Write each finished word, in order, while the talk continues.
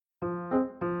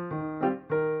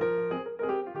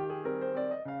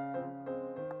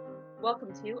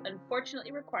welcome to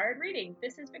Unfortunately Required Reading.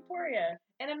 This is Victoria.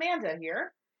 And Amanda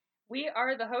here. We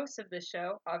are the hosts of this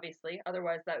show, obviously,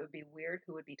 otherwise that would be weird.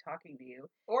 Who would be talking to you?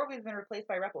 Or we've been replaced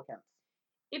by replicants.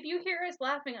 If you hear us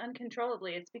laughing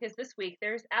uncontrollably, it's because this week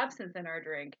there's absinthe in our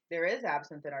drink. There is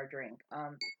absinthe in our drink.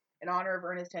 In honor of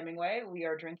Ernest Hemingway, we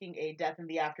are drinking a Death in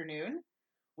the Afternoon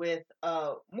with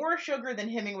more sugar than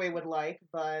Hemingway would like,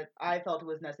 but I felt it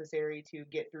was necessary to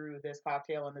get through this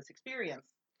cocktail and this experience.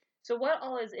 So what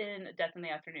all is in Death in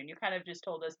the Afternoon? You kind of just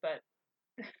told us, but...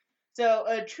 So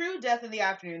a true Death in the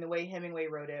Afternoon, the way Hemingway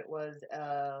wrote it, was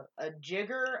a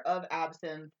jigger of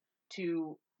absinthe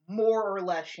to more or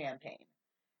less champagne.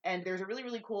 And there's a really,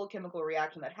 really cool chemical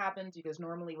reaction that happens because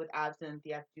normally with absinthe,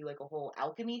 you have to do like a whole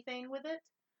alchemy thing with it.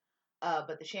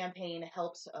 But the champagne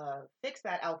helps fix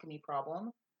that alchemy problem.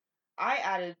 I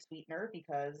added sweetener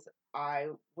because I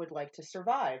would like to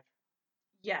survive.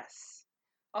 Yes.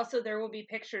 Also, there will be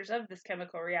pictures of this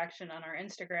chemical reaction on our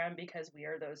Instagram because we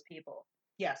are those people.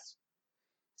 Yes.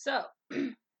 So,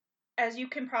 as you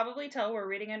can probably tell, we're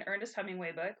reading an Ernest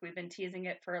Hemingway book. We've been teasing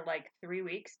it for like 3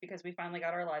 weeks because we finally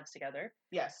got our lives together.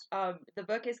 Yes. The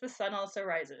book is The Sun Also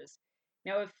Rises.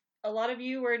 Now, if a lot of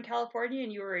you were in California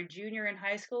and you were a junior in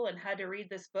high school and had to read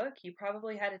this book, you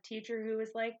probably had a teacher who was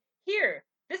like, here,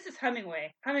 this is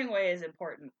Hemingway. Hemingway is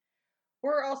important.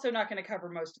 We're also not going to cover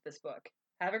most of this book.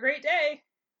 Have a great day.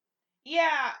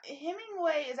 Yeah,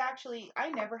 Hemingway is actually,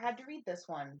 I never had to read this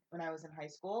one when I was in high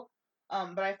school.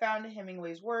 But I found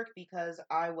Hemingway's work because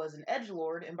I was an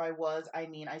edgelord, and by was, I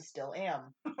mean I still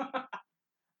am.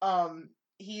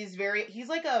 He's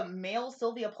like a male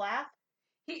Sylvia Plath.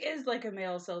 He is like a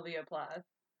male Sylvia Plath.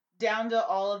 Down to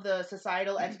all of the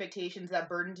societal expectations that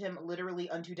burdened him literally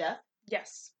unto death.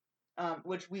 Yes.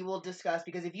 Which we will discuss,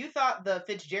 because if you thought the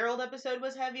Fitzgerald episode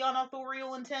was heavy on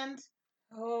authorial intent...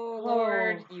 Oh,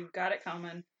 Lord, you've got it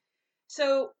coming.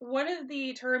 So, one of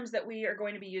the terms that we are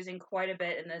going to be using quite a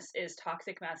bit in this is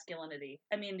toxic masculinity.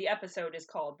 I mean, the episode is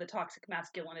called The Toxic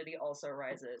Masculinity Also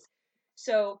Rises.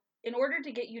 So, in order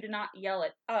to get you to not yell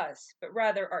at us, but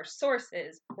rather our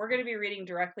sources, we're going to be reading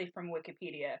directly from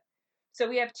Wikipedia. So,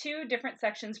 we have two different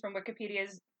sections from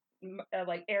Wikipedia's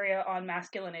area on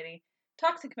masculinity.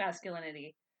 Toxic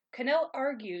masculinity. Cannell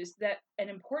argues that an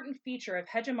important feature of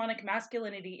hegemonic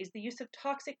masculinity is the use of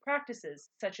toxic practices,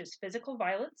 such as physical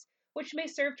violence, which may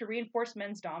serve to reinforce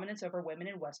men's dominance over women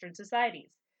in Western societies.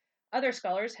 Other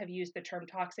scholars have used the term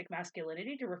toxic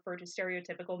masculinity to refer to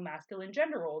stereotypical masculine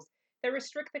gender roles that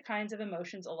restrict the kinds of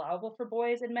emotions allowable for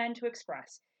boys and men to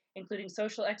express, including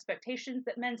social expectations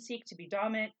that men seek to be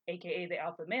dominant, aka the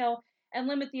alpha male, and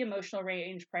limit the emotional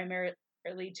range primarily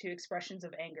to expressions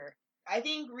of anger. I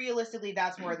think realistically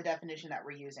that's more the definition that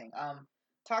we're using.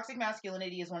 Toxic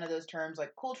masculinity is one of those terms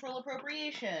like cultural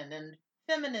appropriation and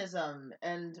feminism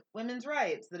and women's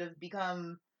rights that have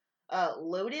become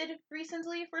loaded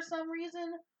recently for some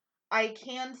reason. I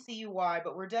can see why,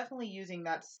 but we're definitely using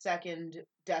that second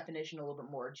definition a little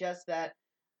bit more. Just that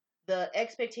the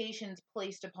expectations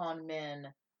placed upon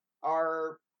men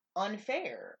are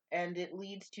unfair, and it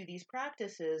leads to these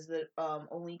practices that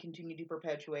only continue to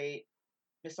perpetuate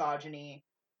misogyny,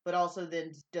 but also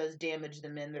then does damage the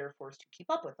men that are forced to keep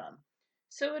up with them.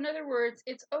 So, in other words,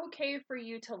 it's okay for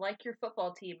you to like your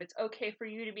football team. It's okay for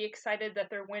you to be excited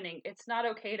that they're winning. It's not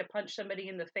okay to punch somebody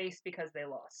in the face because they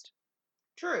lost.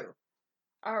 True.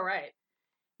 All right.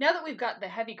 Now that we've got the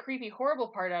heavy, creepy, horrible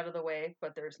part out of the way,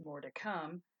 but there's more to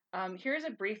come, here's a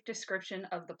brief description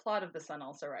of the plot of The Sun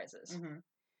Also Rises. Mm-hmm.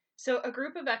 So, a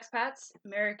group of expats,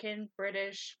 American,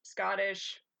 British,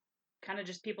 Scottish, kind of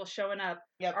just people showing up,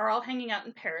 are all hanging out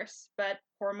in Paris, but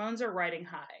hormones are riding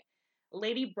high.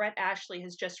 Lady Brett Ashley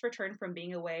has just returned from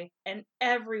being away, and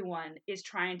everyone is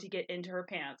trying to get into her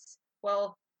pants.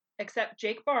 Well, except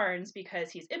Jake Barnes, because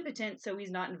he's impotent, so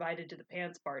he's not invited to the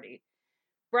pants party.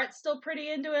 Brett's still pretty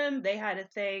into him. They had a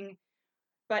thing.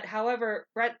 But however,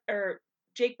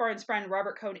 Jake Barnes' friend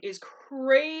Robert Cohn is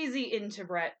crazy into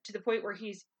Brett to the point where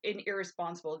he's an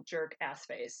irresponsible jerk ass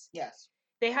face. Yes.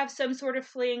 They have some sort of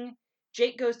fling.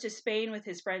 Jake goes to Spain with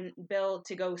his friend Bill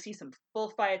to go see some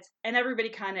bullfights, and everybody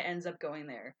kind of ends up going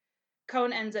there.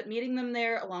 Cohn ends up meeting them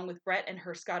there along with Brett and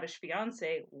her Scottish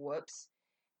fiance. Whoops.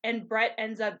 And Brett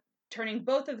ends up turning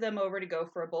both of them over to go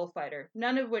for a bullfighter,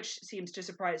 none of which seems to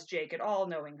surprise Jake at all,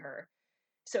 knowing her.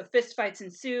 So fistfights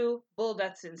ensue, bull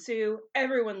deaths ensue,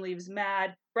 everyone leaves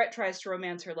mad. Brett tries to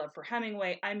romance her love for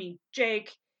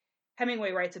Jake.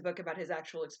 Hemingway writes a book about his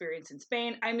actual experience in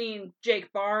Spain. Jake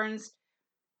Barnes.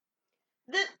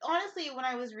 Honestly, when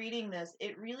I was reading this,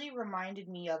 it really reminded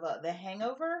me of The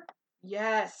Hangover.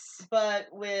 Yes. But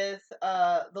with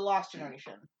The Lost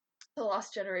Generation. The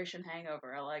Lost Generation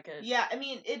hangover. I like it. Yeah, I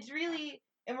mean, it's really,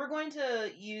 and we're going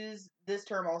to use this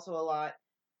term also a lot.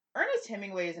 Ernest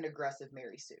Hemingway is an aggressive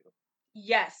Mary Sue.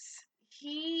 Yes.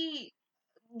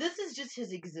 This is just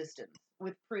his existence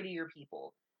with prettier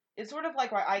people. It's sort of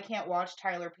like why I can't watch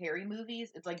Tyler Perry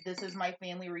movies. It's like, this is my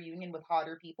family reunion with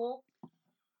hotter people.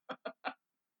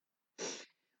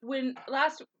 When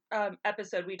last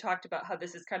episode we talked about how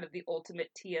this is kind of the ultimate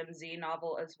TMZ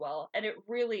novel as well, and it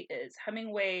really is.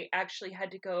 Hemingway actually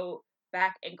had to go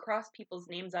back and cross people's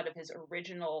names out of his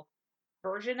original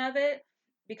version of it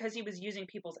because he was using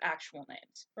people's actual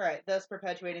names. Right, thus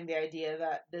perpetuating the idea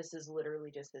that this is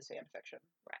literally just his fan fiction.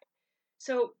 Right.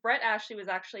 So Brett Ashley was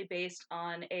actually based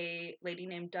on a lady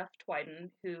named Duff Twiden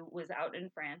who was out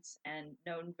in France and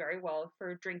known very well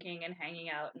for drinking and hanging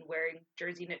out and wearing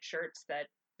jersey knit shirts that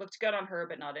looked good on her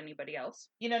but not anybody else.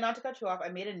 You know, not to cut you off, I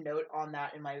made a note on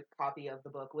that in my copy of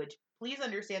the book, which, please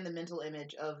understand the mental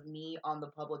image of me on the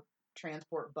public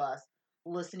transport bus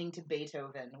listening to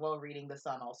Beethoven while reading The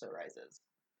Sun Also Rises.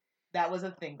 That was a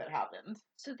thing that happened.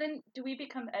 So then, do we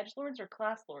become edgelords or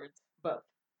class lords? Both.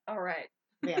 All right.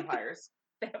 Vampires.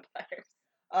 Vampires.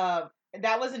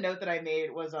 That was a note that I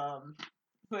made, was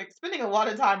like spending a lot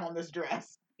of time on this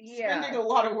dress. Yeah. Spending a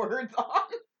lot of words on.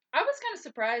 I was kind of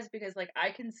surprised because, like, I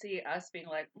can see us being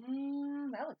like,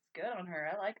 that looks good on her.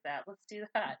 I like that. Let's do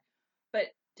that. But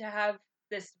to have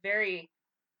this very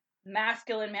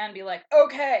masculine man be like,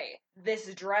 okay,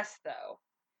 this dress though.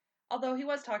 Although he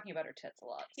was talking about her tits a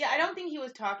lot. So. Yeah, I don't think he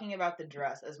was talking about the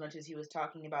dress as much as he was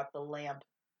talking about the lamp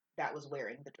that was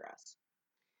wearing the dress.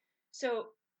 So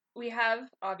we have,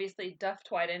 obviously, Duff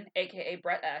Twiden, aka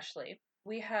Brett Ashley.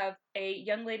 We have a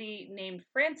young lady named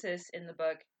Frances in the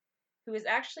book who is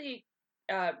actually,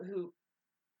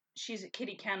 she's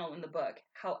Kitty Cannell in the book.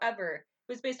 However,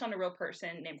 it was based on a real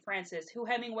person named Frances who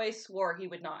Hemingway swore he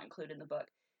would not include in the book.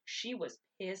 She was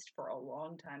pissed for a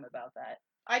long time about that.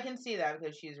 I can see that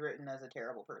because she's written as a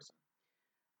terrible person.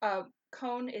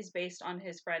 Cone is based on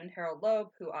his friend Harold Loeb,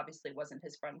 who obviously wasn't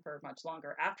his friend for much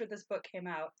longer after this book came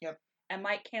out. Yep. And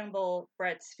Mike Campbell,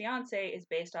 Brett's fiance, is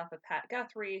based off of Pat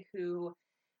Guthrie, who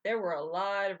there were a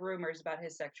lot of rumors about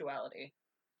his sexuality.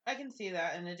 I can see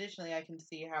that, and additionally, I can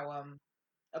see how,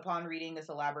 upon reading this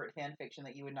elaborate fan fiction,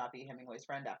 that you would not be Hemingway's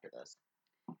friend after this.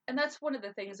 And that's one of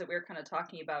the things that we were kind of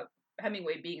talking about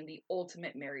Hemingway being the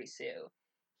ultimate Mary Sue.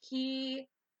 He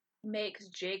makes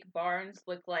Jake Barnes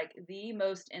look like the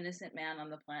most innocent man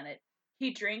on the planet.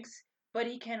 He drinks, but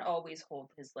he can always hold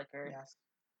his liquor. Yes.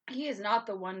 He is not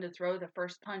the one to throw the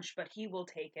first punch, but he will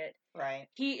take it. Right.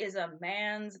 He is a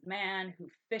man's man who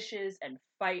fishes and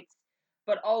fights,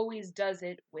 but always does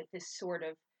it with this sort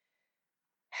of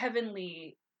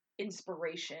heavenly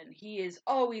inspiration. He is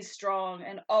always strong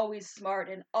and always smart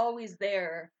and always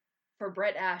there for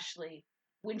Brett Ashley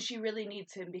when she really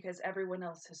needs him because everyone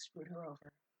else has screwed her over.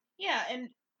 Yeah, and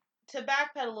to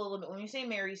backpedal a little bit, when you say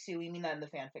Mary Sue, we mean that in the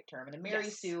fanfic term. And a Mary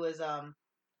Sue is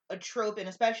a trope, and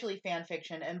especially fan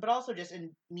fiction, but also just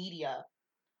in media,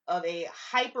 of a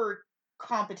hyper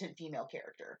competent female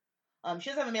character. She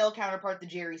does have a male counterpart, the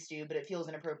Jerry Stu, but it feels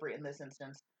inappropriate in this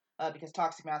instance because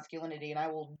toxic masculinity, and I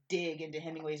will dig into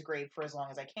Hemingway's grave for as long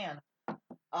as I can.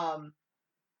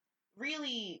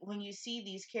 Really, when you see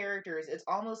these characters, it's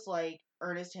almost like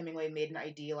Ernest Hemingway made an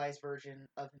idealized version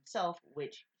of himself,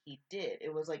 which he did.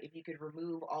 It was like if you could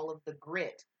remove all of the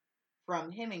grit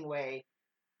from Hemingway,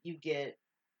 you get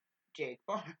Jake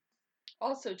Barnes.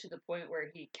 Also to the point where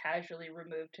he casually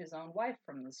removed his own wife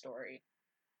from the story.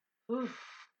 Oof.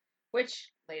 Which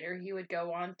later he would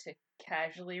go on to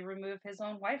casually remove his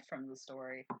own wife from the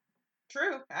story.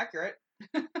 True, accurate.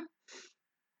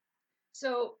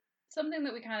 So, something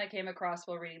that we kind of came across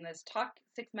while reading this,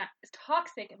 toxic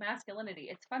masculinity.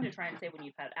 It's fun to try and say when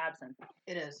you've had absinthe.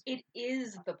 It is. It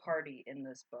is the party in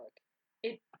this book.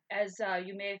 It, as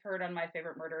you may have heard on My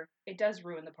Favorite Murder, it does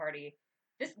ruin the party.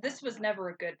 This was never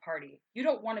a good party. You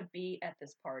don't want to be at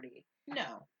this party.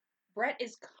 No. Brett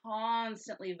is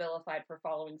constantly vilified for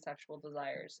following sexual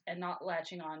desires and not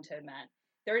latching on to men.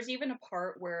 There's even a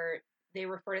part where they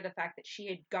refer to the fact that she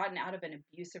had gotten out of an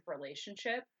abusive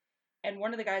relationship. And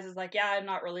one of the guys is like, yeah, I'm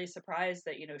not really surprised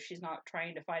that, she's not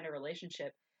trying to find a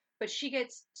relationship. But she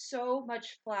gets so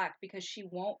much flack because she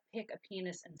won't pick a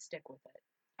penis and stick with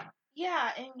it.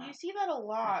 Yeah, and you see that a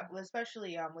lot,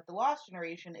 especially with the Lost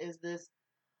Generation, is this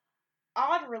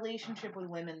odd relationship with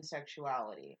women's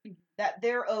sexuality. That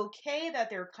they're okay, that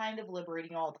they're kind of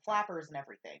liberating all the flappers and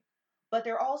everything, but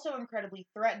they're also incredibly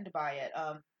threatened by it.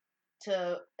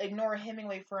 To ignore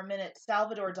Hemingway for a minute,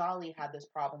 Salvador Dali had this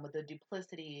problem with the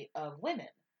duplicity of women.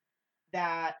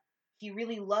 That he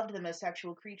really loved them as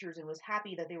sexual creatures and was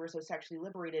happy that they were so sexually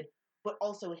liberated, but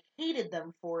also hated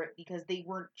them for it because they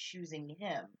weren't choosing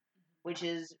him, which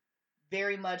is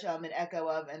very much an echo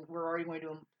of, and we're already going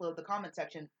to implode the comment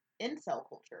section, incel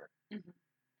culture. Mm-hmm.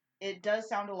 It does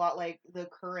sound a lot like the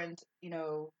current,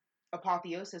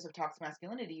 apotheosis of toxic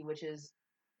masculinity, which is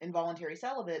involuntary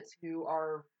celibates who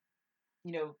are,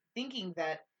 thinking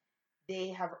that they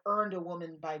have earned a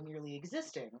woman by merely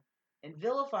existing, and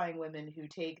vilifying women who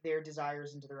take their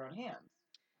desires into their own hands.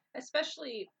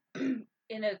 Especially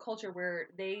in a culture where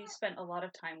they spent a lot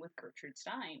of time with Gertrude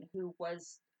Stein, who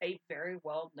was a very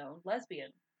well-known lesbian.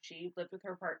 She lived with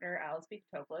her partner, Alice B.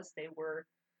 Toklas. They were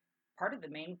part of the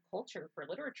main culture for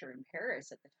literature in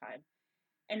Paris at the time.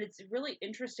 And it's really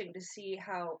interesting to see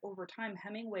how, over time,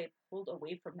 Hemingway pulled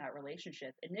away from that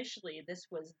relationship. Initially, this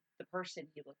was the person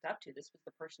he looked up to. This was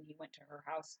the person he went to her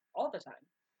house all the time.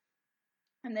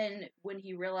 And then when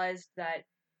he realized that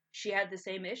she had the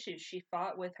same issues, she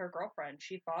fought with her girlfriend.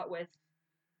 She fought with,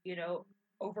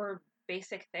 over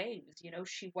basic things.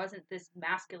 She wasn't this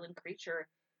masculine creature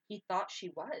he thought she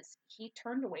was. He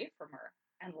turned away from her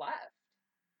and left.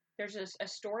 There's a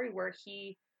story where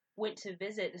he went to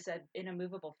visit this in a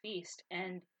movable feast,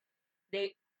 and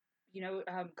they,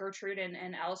 Gertrude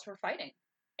and Alice were fighting,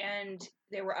 and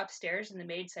they were upstairs, and the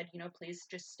maid said, please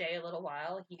just stay a little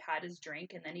while. He had his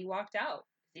drink, and then he walked out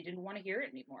because he didn't want to hear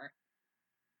it anymore.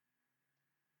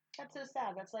 That's so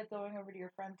sad. That's like going over to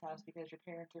your friend's house because your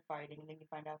parents are fighting, and then you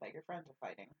find out that your friends are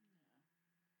fighting.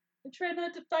 I try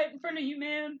not to fight in front of you,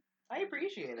 man. I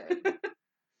appreciate it.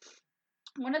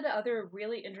 One of the other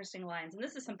really interesting lines, and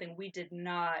this is something we did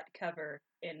not cover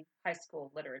in high school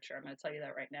literature, I'm going to tell you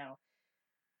that right now.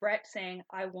 Brett saying,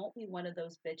 I won't be one of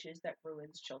those bitches that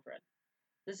ruins children.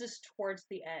 This is towards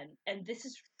the end. And this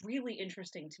is really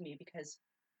interesting to me because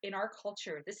in our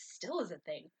culture, this still is a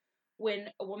thing. When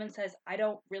a woman says, I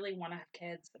don't really want to have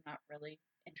kids, I'm not really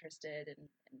interested in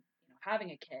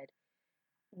having a kid,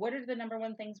 what are the number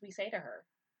one things we say to her?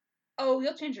 Oh,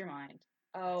 you'll change your mind.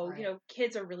 Oh, right.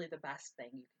 Kids are really the best thing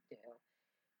you can do.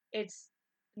 It's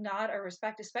not a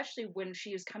respect, especially when she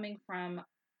is coming from,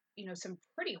 some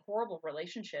pretty horrible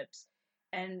relationships.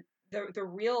 And the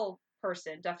real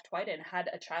person, Duff Twiden, had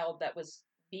a child that was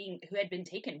who had been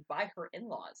taken by her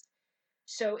in-laws.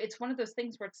 So it's one of those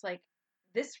things where it's like,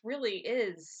 this really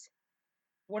is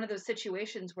one of those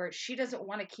situations where she doesn't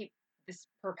want to keep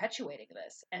perpetuating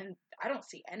this. And I don't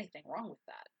see anything wrong with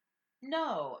that.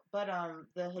 No, but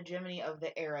the hegemony of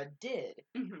the era did.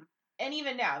 Mm-hmm. And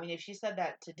even now, if she said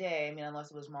that today,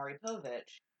 unless it was Maury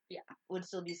Povich, yeah, would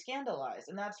still be scandalized.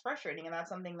 And that's frustrating. And that's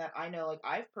something that I know,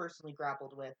 I've personally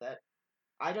grappled with, that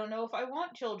I don't know if I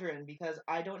want children because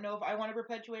I don't know if I want to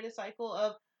perpetuate a cycle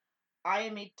of I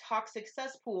am a toxic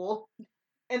cesspool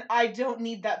and I don't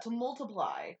need that to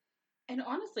multiply. And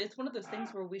honestly, it's one of those things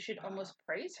where we should almost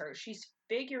praise her. She's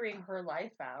figuring her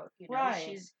life out,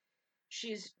 Right.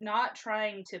 She's not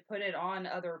trying to put it on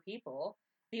other people.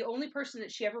 The only person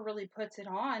that she ever really puts it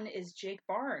on is Jake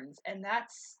Barnes, and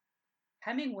that's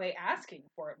Hemingway asking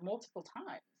for it multiple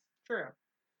times. True.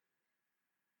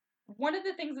 One of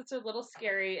the things that's a little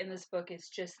scary in this book is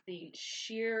just the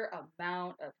sheer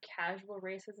amount of casual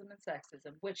racism and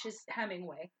sexism, which is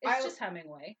Hemingway. It's just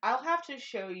Hemingway. I'll have to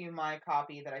show you my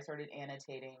copy that I started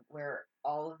annotating where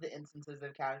all of the instances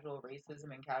of casual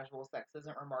racism and casual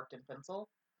sexism are marked in pencil.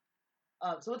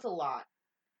 So it's a lot.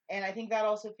 And I think that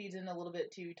also feeds in a little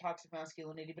bit to toxic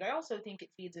masculinity, but I also think it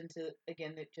feeds into,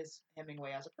 again, just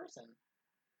Hemingway as a person.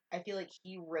 I feel like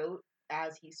he wrote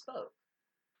as he spoke.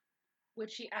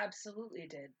 Which he absolutely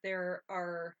did. There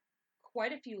are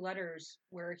quite a few letters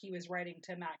where he was writing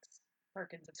to Max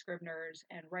Perkins of Scribner's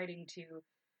and writing to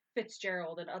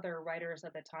Fitzgerald and other writers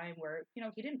at the time where,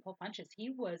 he didn't pull punches. He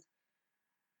was,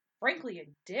 frankly, a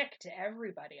dick to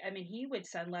everybody. He would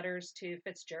send letters to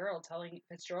Fitzgerald telling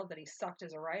Fitzgerald that he sucked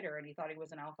as a writer and he thought he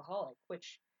was an alcoholic,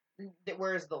 which...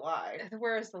 Where's the lie?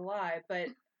 Where's the lie? But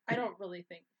I don't really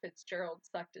think Fitzgerald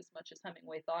sucked as much as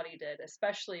Hemingway thought he did,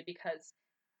 especially because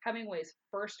Hemingway's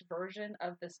first version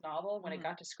of this novel, when it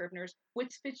got to Scribner's,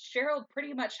 which Fitzgerald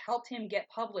pretty much helped him get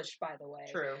published, by the way,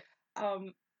 True.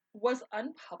 Was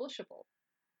unpublishable.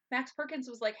 Max Perkins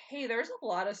was like, hey, there's a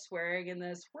lot of swearing in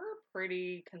this. We're a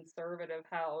pretty conservative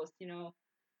house,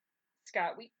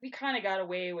 Scott, we kind of got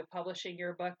away with publishing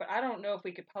your book, but I don't know if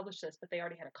we could publish this, but they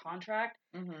already had a contract.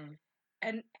 Mm-hmm.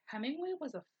 And Hemingway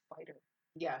was a fighter.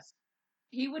 Yes.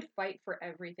 He would fight for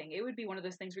everything. It would be one of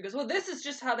those things where he goes, well, this is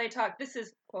just how they talk. This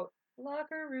is, quote,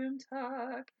 locker room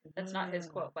talk. That's not his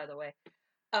quote, by the way.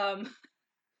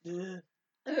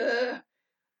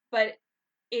 But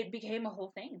it became a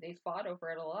whole thing. They fought over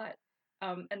it a lot.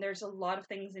 And there's a lot of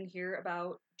things in here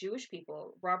about Jewish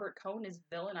people. Robert Cohn is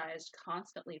villainized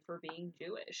constantly for being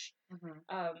Jewish.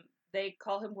 Mm-hmm. They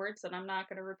call him words that I'm not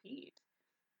going to repeat.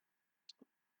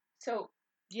 So,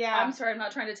 Yeah. I'm sorry, I'm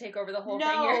not trying to take over the whole thing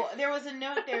here. No, there was a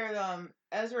note there.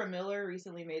 Ezra Miller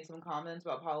recently made some comments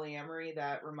about polyamory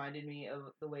that reminded me of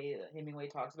the way that Hemingway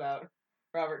talks about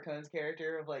Robert Cohn's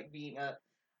character of like being a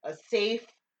safe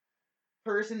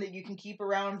person that you can keep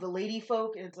around the lady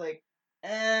folk, and it's like,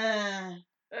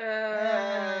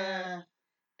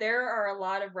 there are a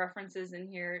lot of references in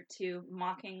here to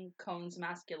mocking Cohn's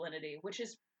masculinity, which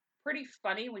is pretty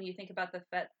funny when you think about the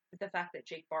fact that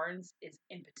Jake Barnes is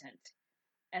impotent.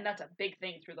 And that's a big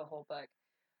thing through the whole book.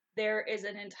 There is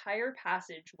an entire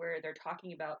passage where they're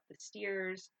talking about the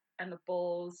steers and the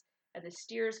bulls, and the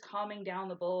steers calming down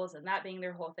the bulls, and that being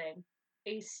their whole thing.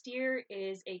 A steer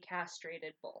is a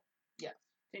castrated bull. Yes.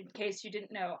 In case you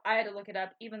didn't know, I had to look it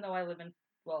up, even though I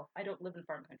don't live in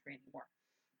farm country anymore.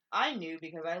 I knew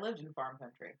because I lived in farm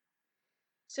country.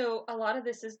 So a lot of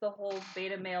this is the whole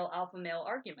beta male, alpha male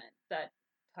argument that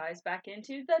ties back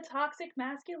into the toxic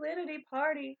masculinity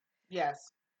party.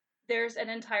 Yes. There's an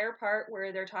entire part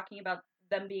where they're talking about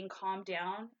them being calmed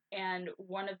down, and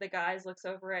one of the guys looks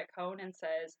over at Cohn and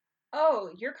says,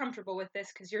 "Oh, you're comfortable with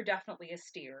this because you're definitely a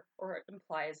steer," or it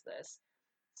implies this.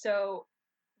 So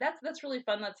that's really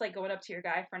fun. That's like going up to your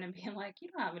guy friend and being like, "You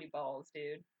don't have any balls,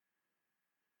 dude."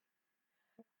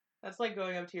 That's like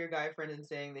going up to your guy friend and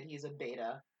saying that he's a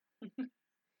beta.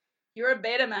 You're a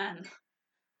beta man.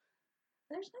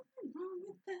 There's nothing wrong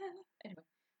with that. Anyway.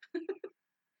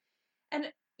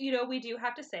 And, we do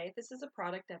have to say, this is a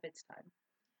product of its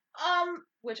time.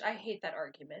 Which I hate that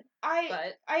argument. I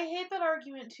hate that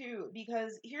argument too,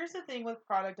 because here's the thing with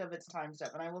product of its time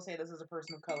stuff, and I will say this as a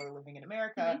person of color living in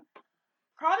America. Mm-hmm.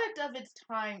 Product of its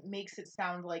time makes it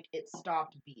sound like it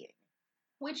stopped being.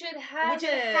 Which it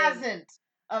hasn't.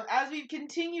 As we've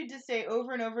continued to say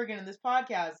over and over again in this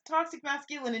podcast, toxic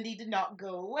masculinity did not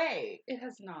go away. It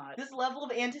has not. This level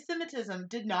of anti-Semitism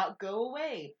did not go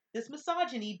away. This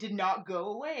misogyny did not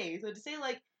go away. So to say,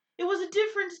 like, it was a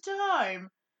different time,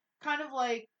 kind of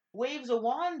like waves a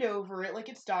wand over it like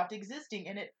it stopped existing,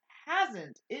 and it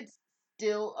hasn't. It's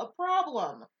still a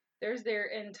problem. There's their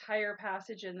entire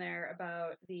passage in there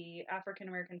about the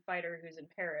African-American fighter who's in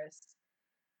Paris.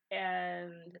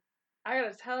 And I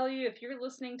gotta tell you, if you're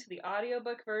listening to the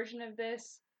audiobook version of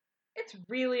this, it's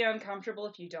really uncomfortable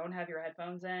if you don't have your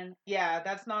headphones in. Yeah,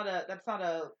 that's not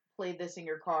a play this in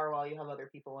your car while you have other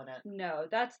people in it. No,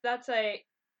 that's a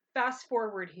fast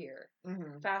forward here.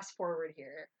 Mm-hmm. Fast forward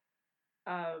here.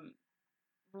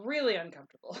 Really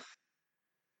uncomfortable.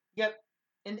 Yep,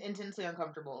 intensely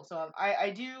uncomfortable. So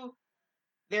I do.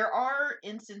 There are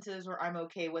instances where I'm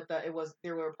okay with they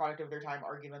were a product of their time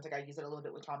arguments. Like I used it a little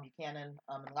bit with Tom Buchanan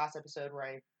in the last episode where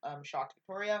I shocked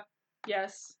Victoria.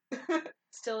 Yes.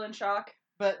 Still in shock.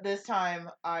 But this time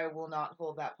I will not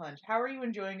hold that punch. How are you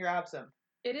enjoying your absinthe?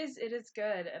 It is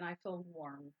good, and I feel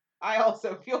warm. I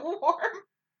also feel warm.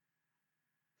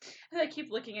 And I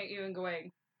keep looking at you and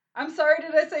going, I'm sorry,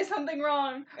 did I say something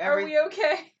wrong? Are we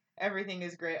okay? Everything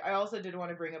is great. I also did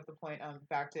want to bring up the point,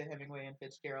 back to Hemingway and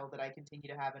Fitzgerald, that I continue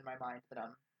to have in my mind that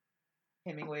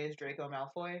Hemingway is Draco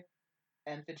Malfoy,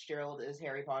 and Fitzgerald is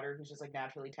Harry Potter, who's just like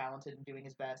naturally talented and doing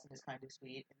his best and is kind of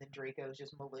sweet, and then Draco is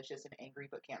just malicious and angry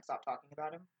but can't stop talking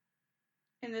about him.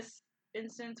 In this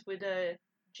instance, would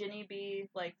Ginny be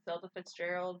like Zelda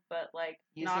Fitzgerald, but like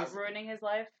useless. Not ruining his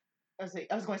life? I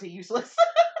was going to say useless.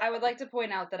 I would like to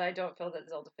point out that I don't feel that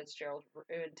Zelda Fitzgerald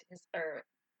ruined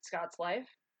Scott's life.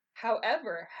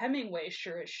 However, Hemingway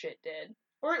sure as shit did.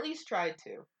 Or at least tried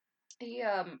to.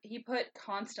 He put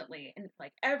constantly in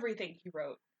like everything he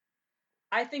wrote.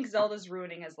 I think Zelda's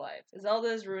ruining his life. Zelda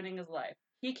is ruining his life.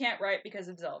 He can't write because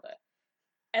of Zelda.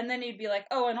 And then he'd be like,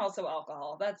 "Oh, and also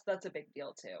alcohol. That's a big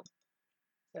deal too."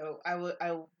 So I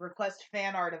will request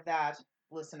fan art of that,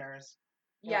 listeners.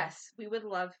 Yes, we would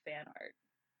love fan art.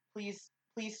 Please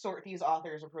sort these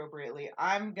authors appropriately.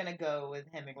 I'm gonna go with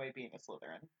Hemingway being a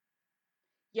Slytherin.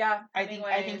 Yeah, I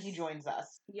think he joins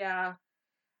us. Yeah.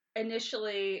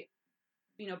 Initially,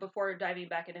 before diving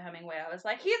back into Hemingway, I was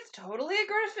like, he's totally a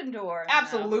Gryffindor.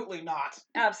 Absolutely not.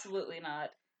 Absolutely not.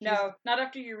 No, not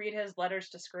after you read his letters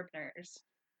to Scribners.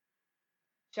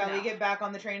 Shall we get back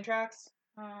on the train tracks?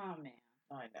 Oh, man.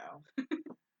 I know.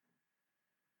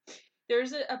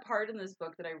 There's a part in this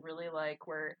book that I really like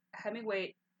where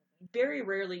Hemingway very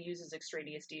rarely uses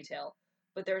extraneous detail.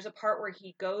 But there's a part where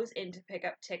he goes in to pick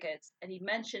up tickets, and he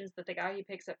mentions that the guy he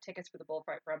picks up tickets for the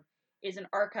bullfight from is an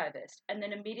archivist, and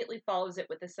then immediately follows it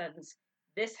with the sentence,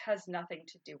 "This has nothing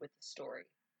to do with the story."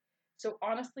 So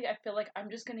honestly, I feel like I'm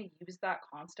just going to use that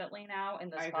constantly now in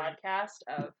this I agree. podcast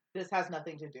of This has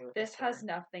nothing to do with this the story. has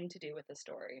nothing to do with the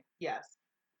story. Yes.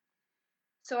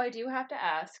 So I do have to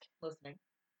ask, Listening.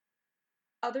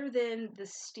 other than the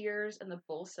steers and the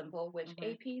bull symbol, which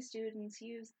Mhm. AP students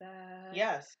use that.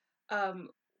 Yes.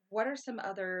 What are some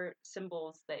other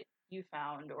symbols that you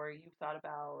found or you thought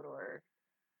about, or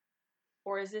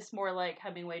is this more like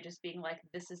Hemingway just being like,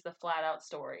 this is the flat out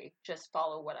story, just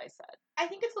follow what I said? I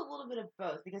think it's a little bit of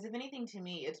both, because if anything, to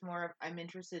me, it's more of I'm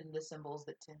interested in the symbols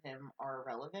that to him are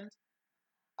relevant.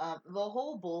 The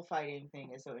whole bullfighting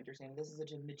thing is so interesting. This is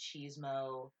such a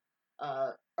machismo,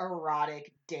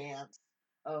 erotic dance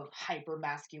of hyper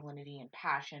masculinity and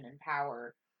passion and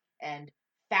power and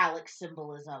phallic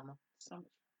symbolism.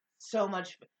 So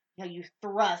much, you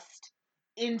thrust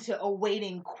into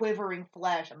awaiting quivering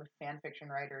flesh. I'm a fan fiction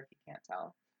writer, if you can't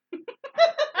tell.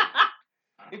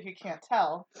 If you can't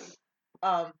tell.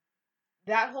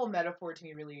 That whole metaphor to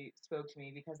me really spoke to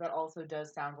me, because that also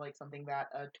does sound like something that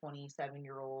a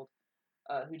 27-year-old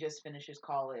who just finishes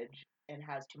college and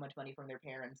has too much money from their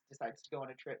parents decides to go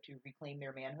on a trip to reclaim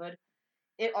their manhood.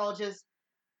 It all just,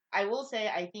 I will say,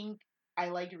 I think I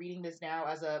liked reading this now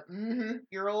as a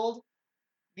year old,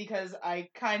 because I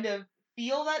kind of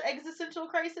feel that existential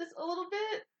crisis a little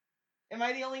bit. Am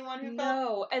I the only one who felt?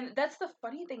 No, and that's the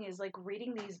funny thing is like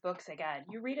reading these books again.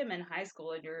 You read them in high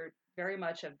school and you're very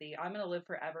much of the I'm going to live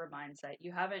forever mindset.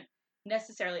 You haven't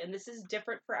necessarily, and this is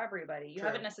different for everybody, you True.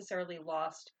 haven't necessarily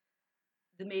lost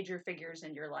the major figures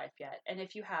in your life yet. And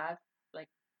if you have, like,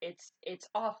 it's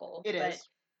awful. It but is.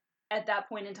 At that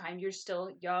point in time, you're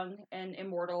still young and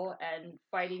immortal and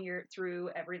fighting through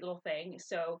every little thing.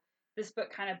 So this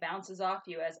book kind of bounces off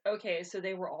you as, okay, so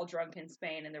they were all drunk in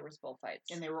Spain and there was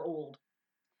bullfights. And they were old.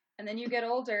 And then you get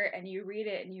older and you read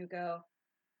it and you go,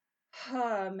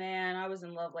 oh man, I was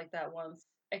in love like that once.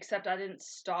 Except I didn't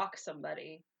stalk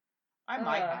somebody. I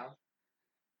might have.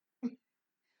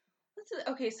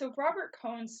 Okay, so Robert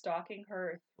Cohn stalking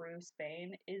her through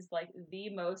Spain is like the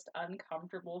most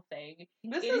uncomfortable thing.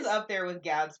 This It is up there with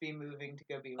Gatsby moving to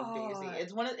go be with Daisy. Oh.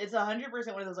 It's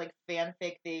 100% one of those like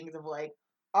fanfic things of like,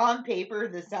 on paper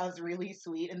this sounds really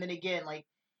sweet, and then again, like,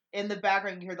 in the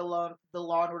background you hear the Law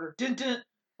and Order dun dun,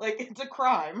 like it's a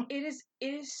crime. It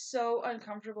is so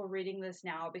uncomfortable reading this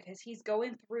now because he's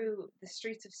going through the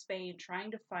streets of Spain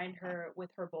trying to find her with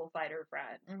her bullfighter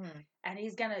friend. Mm-hmm. And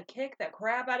he's gonna kick the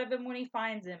crap out of him when he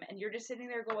finds him, and you're just sitting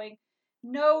there going,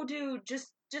 no, dude,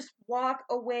 just walk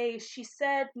away. She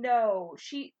said no.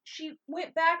 She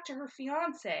went back to her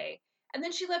fiance, and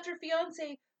then she left her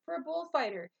fiance for a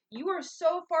bullfighter. You are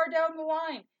so far down the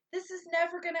line. This is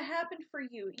never gonna happen for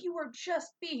you. You are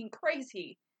just being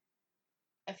crazy.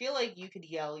 I feel like you could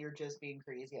yell you're just being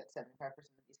crazy at 75% of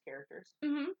these characters.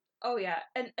 Mm-hmm. Oh yeah,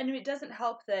 and it doesn't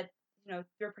help that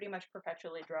they're pretty much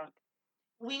perpetually drunk.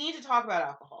 We need to talk about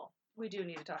alcohol. We do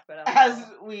need to talk about alcohol. As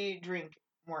we drink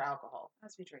more alcohol.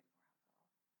 As we drink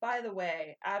more alcohol. By the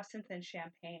way, absinthe and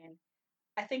champagne.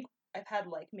 I think I've had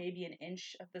like maybe an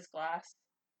inch of this glass,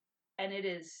 and it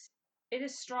is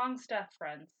strong stuff,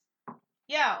 friends.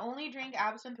 Yeah, only drink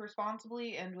absinthe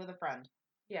responsibly and with a friend.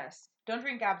 Yes. Don't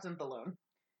drink absinthe alone.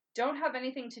 Don't have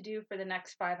anything to do for the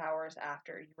next 5 hours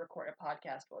after you record a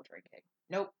podcast while drinking.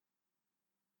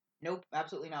 Nope,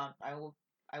 absolutely not.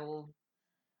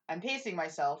 I'm pacing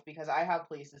myself because I have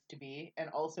places to be, and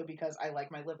also because I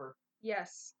like my liver.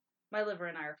 Yes. My liver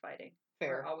and I are fighting.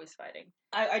 Fair. We're always fighting.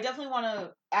 I definitely want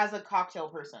to, as a cocktail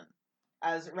person,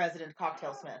 as resident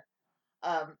cocktail smith,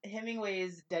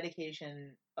 Hemingway's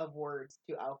dedication of words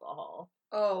to alcohol.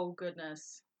 Oh,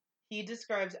 goodness. He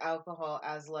describes alcohol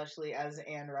as lushly as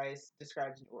Anne Rice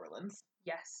describes New Orleans.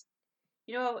 Yes.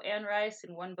 You know, Anne Rice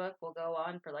in one book will go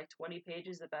on for like 20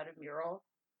 pages about a mural.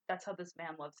 That's how this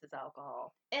man loves his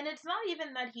alcohol. And it's not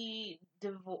even that he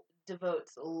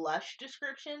devotes lush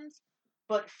descriptions,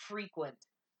 but frequent,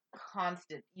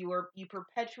 constant. You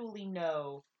perpetually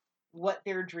know what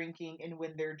they're drinking and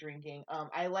when they're drinking.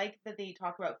 I like that they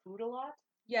talk about food a lot.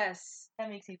 Yes. That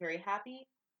makes me very happy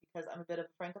because I'm a bit of a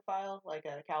francophile, like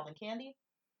a Calvin Candy.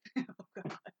 Oh,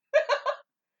 God.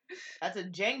 That's a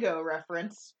Django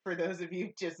reference for those of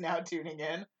you just now tuning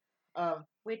in.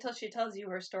 Wait till she tells you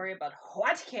her story about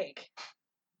hot cake.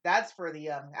 That's for the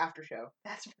after show.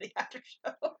 That's for the after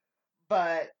show.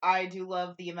 But I do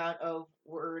love the amount of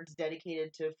words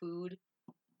dedicated to food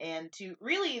and to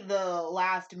really the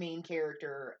last main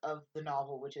character of the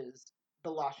novel, which is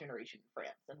the Lost Generation in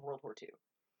France and World War II.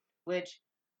 Which,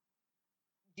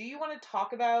 do you want to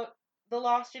talk about the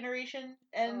Lost Generation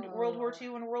and World War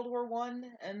II and World War I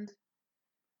and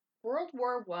World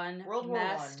War One World War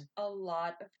messed One. a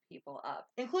lot of people up,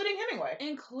 including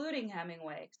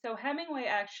Hemingway. So Hemingway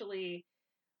actually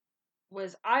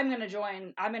was, I'm gonna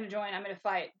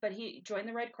fight, but he joined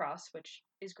the Red Cross, which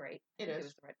is great. It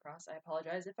was the Red Cross. I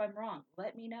apologize if I'm wrong.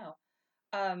 Let me know.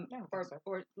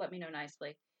 Or let me know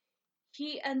nicely.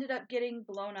 He ended up getting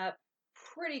blown up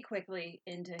pretty quickly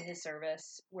into his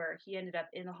service, where he ended up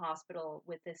in the hospital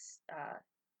with this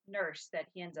nurse that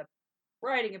he ends up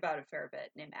writing about a fair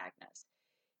bit, named Agnes.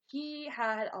 He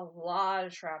had a lot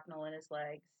of shrapnel in his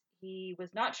legs. He was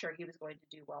not sure he was going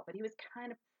to do well, but he was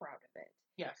kind of proud of it.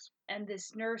 Yes. And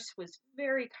this nurse was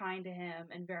very kind to him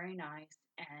and very nice,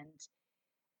 and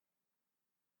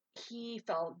he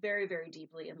fell very, very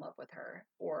deeply in love with her,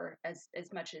 or as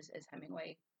much as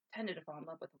Hemingway tended to fall in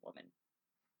love with a woman,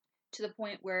 to the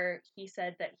point where he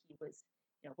said that he was,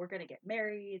 we're going to get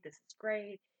married, this is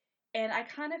great. And I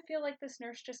kind of feel like this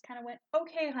nurse just kind of went,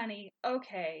 okay, honey,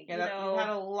 okay. Yeah, you had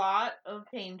a lot of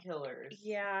painkillers.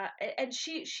 Yeah, and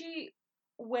she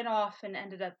went off and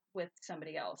ended up with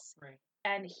somebody else. Right.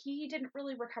 And he didn't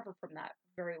really recover from that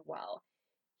very well.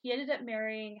 He ended up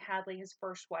marrying Hadley, his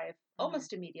first wife,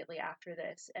 almost immediately after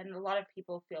this. And a lot of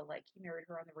people feel like he married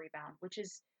her on the rebound, which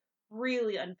is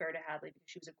really unfair to Hadley because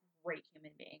she was a great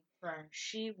human being. Right.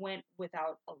 She went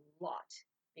without a lot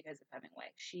because of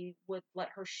Hemingway. She would let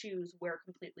her shoes wear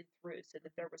completely through so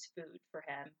that there was food for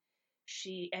him.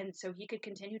 And so he could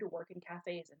continue to work in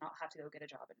cafes and not have to go get a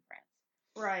job in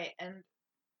France. Right, and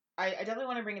I definitely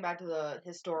want to bring it back to the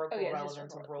historical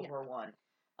relevance of World War One.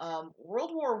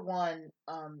 World War One,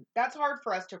 that's hard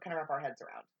for us to kind of wrap our heads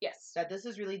around. Yes. That this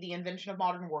is really the invention of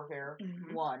modern warfare,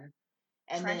 one.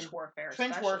 And trench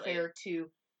warfare, two.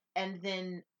 And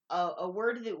then a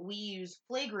word that we use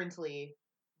flagrantly,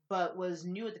 but was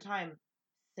new at the time,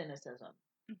 cynicism.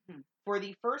 Mm-hmm. For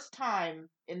the first time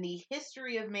in the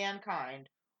history of mankind,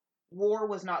 war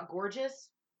was not gorgeous.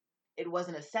 It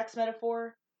wasn't a sex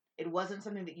metaphor. It wasn't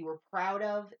something that you were proud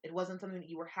of. It wasn't something that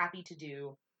you were happy to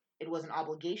do. It was an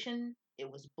obligation. It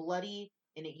was bloody,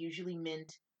 and it usually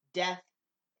meant death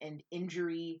and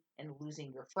injury and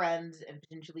losing your friends and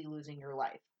potentially losing your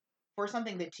life for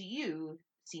something that to you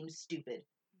seems stupid,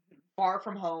 far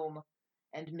from home,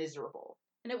 and miserable.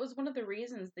 And it was one of the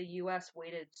reasons the U.S.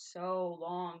 waited so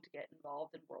long to get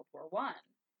involved in World War One.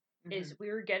 Is we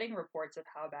were getting reports of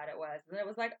how bad it was, and it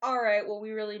was like, all right, well,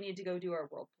 we really need to go do our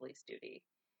world police duty.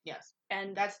 Yes,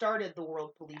 and that started the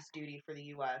world police duty for the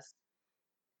U.S.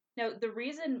 Now, the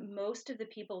reason most of the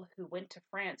people who went to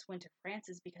France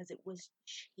is because it was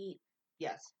cheap.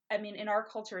 Yes. I mean, in our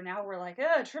culture now, we're like,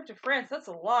 a trip to France, that's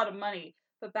a lot of money.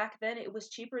 But back then, it was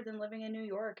cheaper than living in New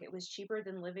York. It was cheaper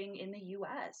than living in the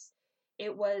U.S.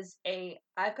 It was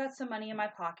I've got some money in my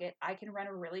pocket. I can rent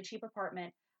a really cheap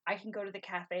apartment. I can go to the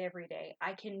cafe every day.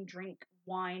 I can drink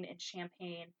wine and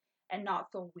champagne and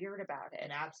not feel weird about it.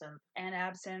 And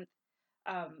absinthe.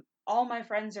 All my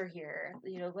friends are here.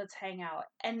 Let's hang out.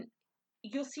 And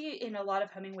you'll see in a lot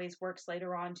of Hemingway's works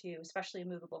later on too, especially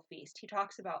Movable Feast, he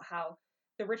talks about how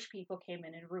the rich people came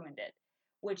in and ruined it,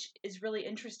 which is really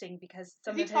interesting because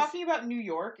is he talking about New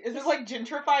York? Is it like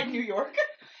gentrified New York?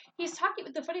 He's talking.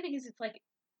 The funny thing is, it's like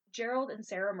Gerald and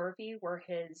Sarah Murphy were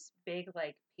his big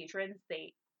patrons.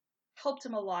 They helped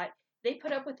him a lot. They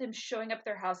put up with him showing up at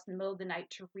their house in the middle of the night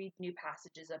to read new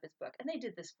passages of his book, and they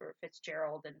did this for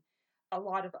Fitzgerald and a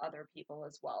lot of other people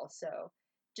as well. So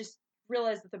just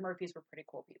realize that the Murphys were pretty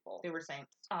cool people. They were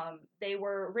saints. They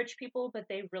were rich people, but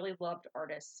they really loved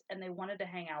artists, and they wanted to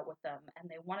hang out with them, and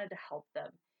they wanted to help them.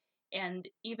 And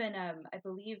even I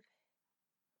believe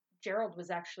Gerald was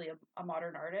actually a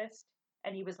modern artist,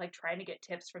 and he was trying to get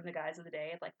tips from the guys of the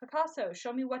day, like, Picasso,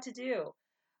 show me what to do.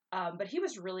 But he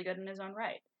was really good in his own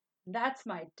right. That's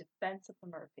my defense of the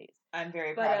Murphys. I'm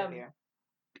very proud of you.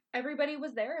 Everybody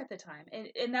was there at the time,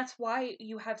 and that's why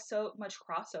you have so much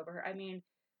crossover. I mean,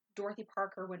 Dorothy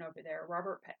Parker went over there.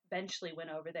 Robert Benchley went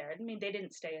over there. I mean, they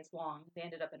didn't stay as long. They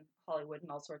ended up in Hollywood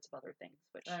and all sorts of other things,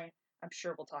 which I'm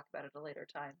sure we'll talk about at a later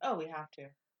time. Oh, we have to.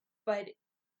 But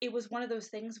it was one of those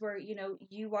things where,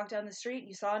 you walk down the street,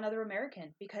 you saw another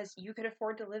American because you could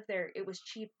afford to live there. It was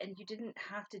cheap, and you didn't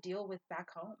have to deal with back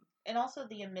home. And also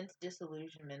the immense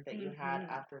disillusionment that you had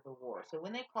after the war. So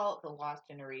when they call it the Lost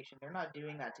Generation, they're not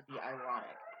doing that to be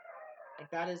ironic.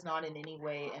 That is not in any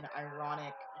way an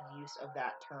ironic use of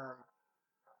that term.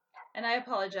 And I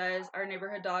apologize. Our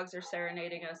neighborhood dogs are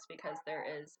serenading us because there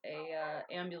is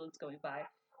a ambulance going by.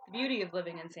 The beauty of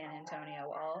living in San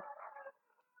Antonio, all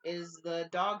is the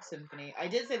dog symphony. I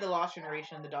did say the Lost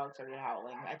Generation and the dogs started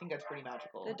howling. I think that's pretty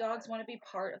magical. The dogs want to be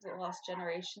part of the Lost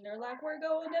Generation. They're like, we're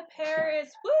going to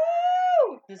Paris.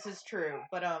 Woo! This is true.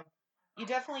 But you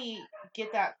definitely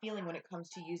get that feeling when it comes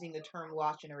to using the term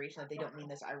lost generation that they don't mean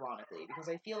this ironically, because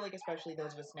I feel like especially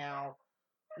those of us now,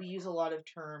 we use a lot of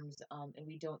terms and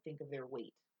we don't think of their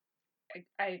weight.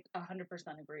 I 100%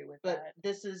 agree with But that.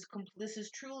 this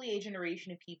is truly a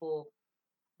generation of people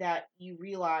that you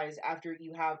realize after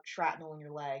you have shrapnel in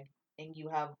your leg and you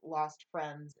have lost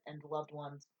friends and loved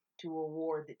ones to a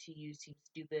war that to you seems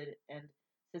stupid and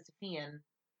Sisyphean,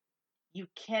 you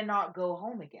cannot go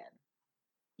home again.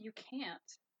 You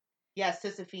can't. Yes,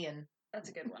 Sisyphean. That's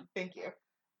a good one. Thank you.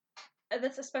 And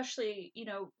that's especially,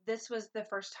 this was the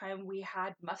first time we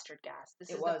had mustard gas. This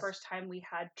is the first time we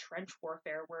had trench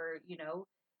warfare where,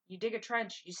 you dig a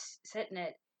trench, you sit in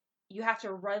it, you have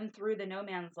to run through the no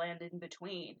man's land in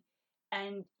between.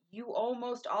 And you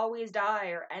almost always die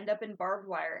or end up in barbed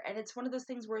wire. And it's one of those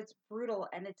things where it's brutal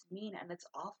and it's mean and it's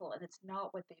awful and it's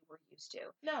not what they were used to.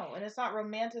 No, and it's not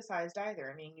romanticized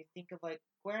either. I mean, you think of like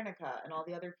Guernica and all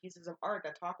the other pieces of art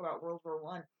that talk about World War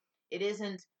One. It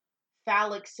isn't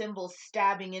phallic symbols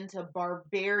stabbing into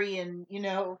barbarian,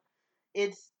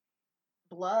 it's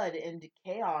blood and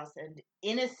chaos and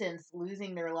innocence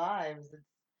losing their lives.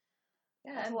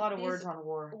 That's a lot of words on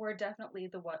war. We're definitely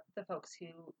the folks who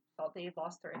felt they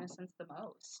lost their innocence the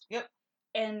most. Yep.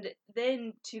 And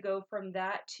then to go from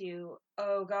that to,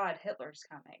 oh God, Hitler's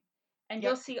coming. And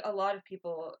you'll see a lot of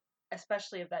people,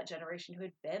 especially of that generation who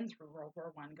had been through World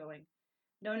War One, going,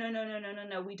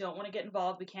 no, we don't want to get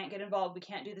involved. We can't get involved. We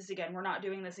can't do this again. We're not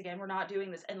doing this again. We're not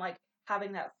doing this. And like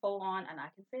having that full on, and I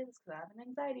can say this because I have an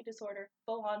anxiety disorder,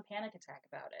 full on panic attack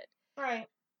about it. Right.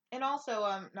 And also,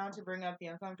 not to bring up the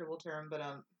uncomfortable term, but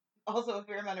also a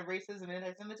fair amount of racism and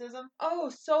anti-Semitism. Oh,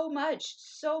 so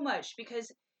much,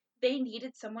 because they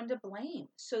needed someone to blame,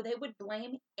 so they would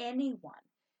blame anyone.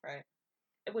 Right.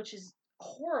 Which is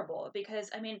horrible because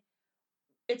I mean,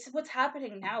 it's what's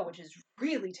happening now, which is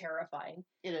really terrifying.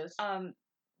 It is.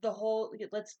 The whole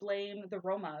let's blame the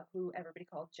Roma, who everybody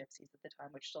called gypsies at the time,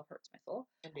 which still hurts my soul.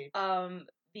 Indeed.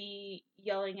 The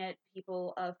yelling at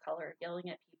people of color, yelling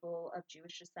at people of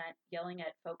Jewish descent, yelling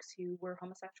at folks who were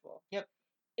homosexual. Yep.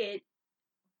 It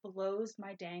blows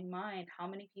my dang mind how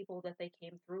many people that they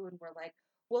came through and were like,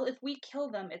 well, if we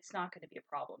kill them, it's not going to be a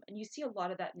problem. And you see a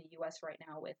lot of that in the U.S. right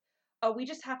now with, oh, we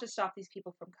just have to stop these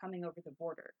people from coming over the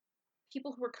border.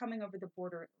 People who are coming over the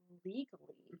border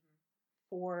legally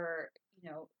for,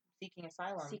 seeking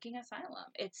asylum.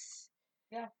 It's...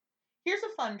 Yeah. Here's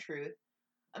a fun truth.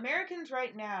 Americans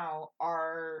right now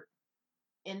are,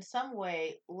 in some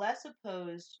way, less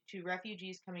opposed to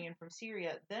refugees coming in from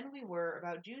Syria than we were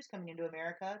about Jews coming into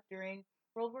America during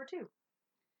World War II.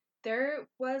 There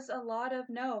was a lot of,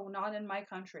 no, not in my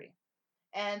country.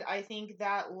 And I think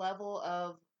that level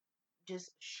of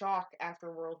just shock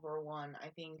after World War One, I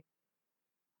think,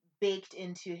 baked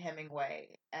into Hemingway.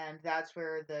 And that's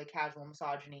where the casual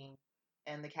misogyny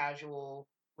and the casual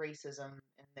racism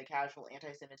and the casual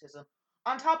anti-Semitism,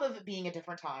 on top of it being a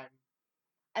different time,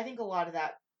 I think a lot of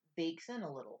that bakes in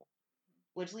a little.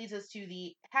 Which leads us to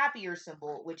the happier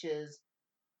symbol, which is,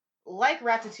 like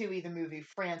Ratatouille the movie,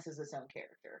 France is its own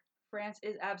character. France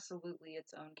is absolutely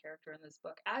its own character in this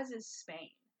book, as is Spain.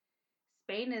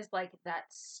 Spain is like that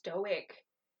stoic,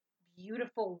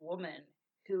 beautiful woman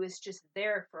who is just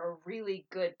there for a really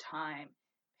good time.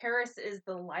 Paris is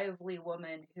the lively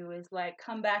woman who is like,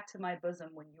 come back to my bosom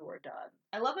when you are done.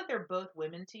 I love that they're both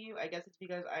women to you. I guess it's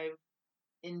because I've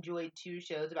enjoyed 2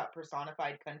 shows about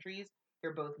personified countries.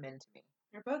 They're both men to me.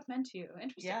 They're both men to you.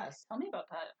 Interesting. Yes. Tell me about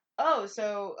that. Oh,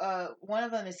 so one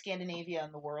of them is Scandinavia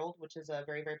and the World, which is a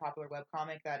very, very popular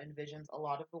webcomic that envisions a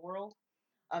lot of the world.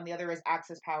 The other is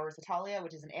Axis Powers Italia,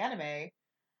 which is an anime.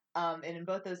 And in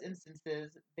both those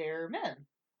instances, they're men.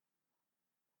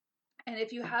 And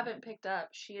if you haven't picked up,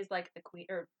 she is like the queen,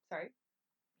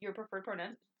 your preferred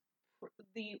pronoun,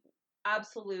 the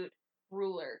absolute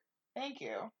ruler. Thank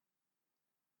you.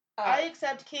 I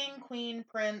accept king, queen,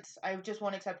 prince. I just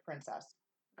won't accept princess.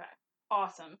 Okay.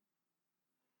 Awesome.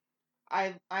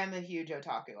 I'm a huge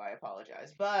otaku. I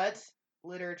apologize. But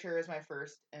literature is my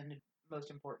first and most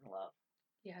important love.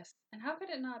 Yes. And how could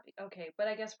it not be? Okay, but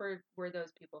I guess we're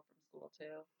those people from school,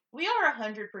 too. We are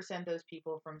 100% those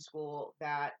people from school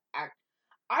that act.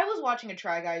 I was watching a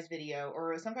Try Guys video,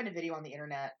 or some kind of video on the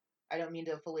internet. I don't mean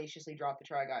to fallaciously drop the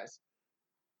Try Guys.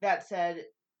 That said,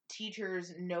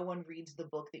 teachers, no one reads the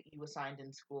book that you assigned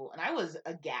in school. And I was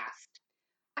aghast.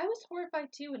 I was horrified,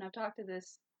 too, and I've talked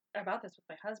about this with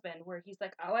my husband, where he's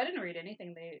like, oh, I didn't read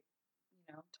anything they,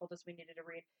 told us we needed to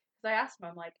read. Because I asked him,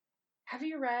 I'm like, have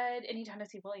you read any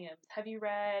Tennessee Williams? Have you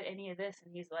read any of this?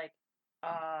 And he's like,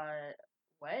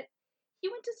 what? He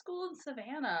went to school in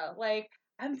Savannah. Like,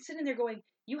 I'm sitting there going,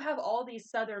 You have all these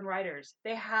Southern writers.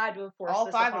 They had to have forced All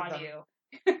this 5 of upon them.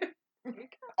 you.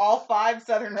 All 5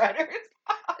 Southern writers.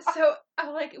 So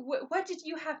I'm like, what did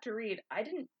you have to read? I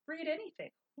didn't read anything.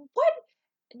 What?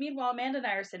 Meanwhile, Amanda and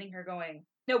I are sitting here going,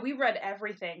 no, we read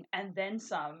everything and then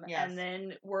some. Yes. And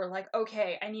then we're like,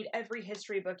 okay, I need every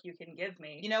history book you can give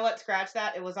me. You know what? Scratch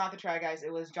that. It was not the Try Guys.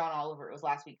 It was John Oliver. It was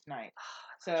last week tonight.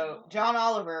 So John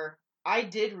Oliver, I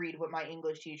did read what my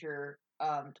English teacher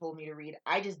told me to read.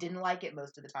 I just didn't like it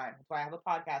most of the time. That's why I have a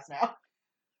podcast now.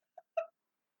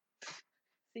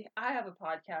 See, I have a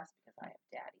podcast because I have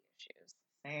daddy issues.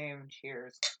 Same.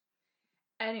 Cheers.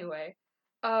 Anyway,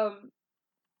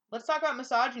 let's talk about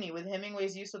misogyny with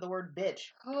Hemingway's use of the word bitch.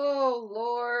 Oh,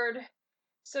 Lord.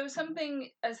 So something,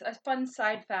 as a fun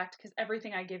side fact, because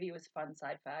everything I give you is fun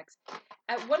side facts.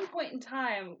 At one point in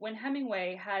time, when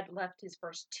Hemingway had left his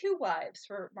first 2 wives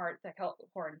for Martha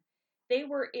Gellhorn, they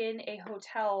were in a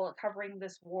hotel covering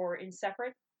this war in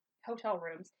separate hotel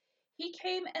rooms. He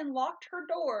came and locked her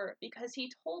door because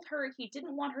he told her he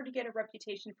didn't want her to get a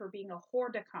reputation for being a hors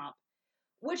de camp,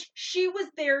 which she was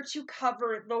there to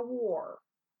cover the war.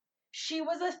 She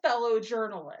was a fellow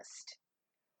journalist.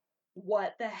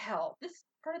 What the hell? This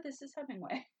part of this is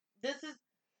Hemingway. This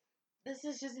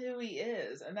is just who he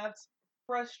is, and that's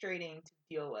frustrating to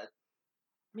deal with.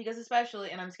 Because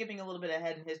especially, and I'm skipping a little bit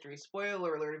ahead in history,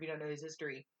 spoiler alert if you don't know his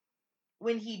history,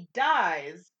 when he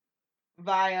dies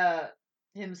via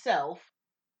himself,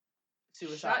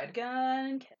 suicide.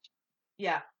 Shotgun catch.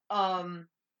 Yeah.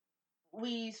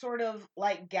 We sort of,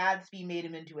 like Gadsby made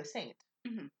him into a saint.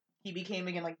 Mm-hmm. He became,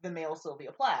 again, like the male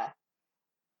Sylvia Plath.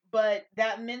 But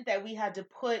that meant that we had to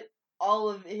put all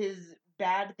of his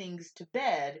bad things to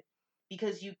bed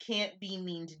because you can't be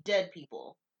mean to dead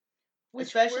people. Which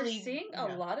especially, we're seeing a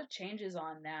lot of changes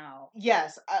on now.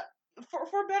 Yes,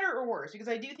 for better or worse, because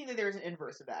I do think that there's an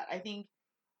inverse of that. I think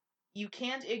you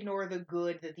can't ignore the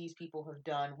good that these people have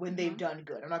done when they've done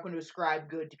good. I'm not going to ascribe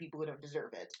good to people who don't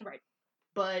deserve it. Right.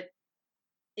 But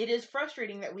it is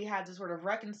frustrating that we had to sort of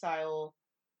reconcile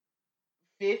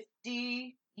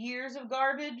 50 years of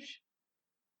garbage.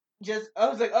 I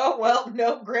was like, oh, well,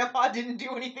 no, Grandpa didn't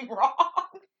do anything wrong.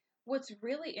 What's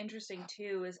really interesting,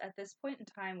 too, is at this point in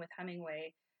time with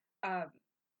Hemingway,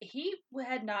 he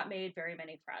had not made very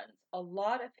many friends. A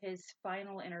lot of his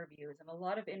final interviews and a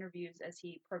lot of interviews as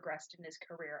he progressed in his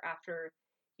career after,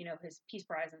 his Peace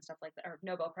Prize and stuff like that, or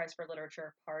Nobel Prize for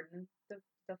Literature, pardon the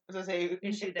I was going to say,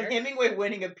 issue there. Hemingway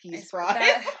winning a Peace Prize.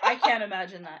 I can't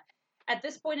imagine that. At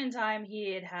this point in time,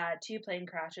 he had 2 plane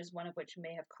crashes, one of which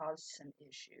may have caused some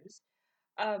issues.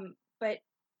 But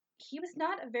he was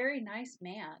not a very nice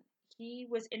man. He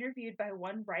was interviewed by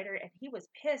one writer, and he was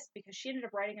pissed because she ended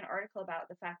up writing an article about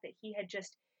the fact that he had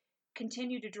just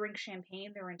continued to drink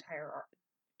champagne their entire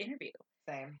interview.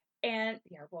 Same. And,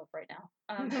 right now.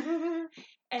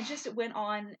 And just went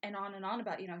on and on and on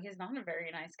about, he's not a very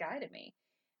nice guy to me.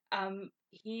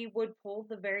 He would pull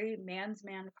the very man's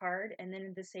man card and then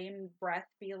in the same breath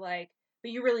be like,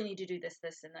 but you really need to do this,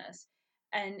 this, and this.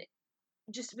 And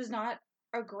just was not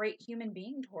a great human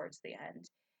being towards the end.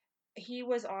 He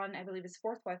was on, I believe, his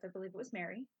 4th wife. I believe it was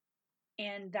Mary.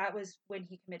 And that was when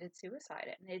he committed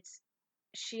suicide. And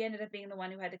she ended up being the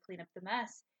one who had to clean up the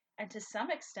mess. And to some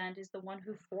extent is the one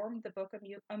who formed the book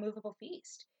A Movable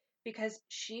Feast. Because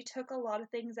she took a lot of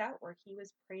things out where he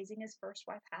was praising his first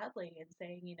wife, Hadley, and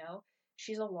saying,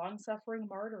 she's a long-suffering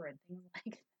martyr and things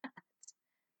like that.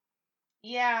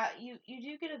 Yeah, you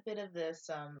do get a bit of this,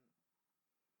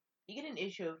 you get an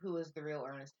issue of who was the real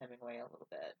Ernest Hemingway a little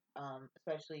bit,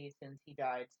 especially since he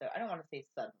died. So I don't want to say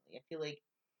suddenly.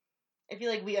 I feel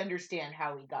like we understand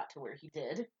how he got to where he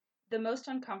did. The most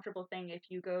uncomfortable thing, if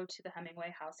you go to the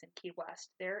Hemingway house in Key West,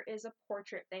 there is a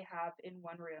portrait they have in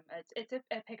one room. It's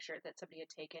a picture that somebody had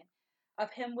taken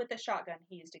of him with the shotgun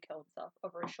he used to kill himself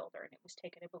over his shoulder, and it was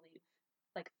taken, I believe,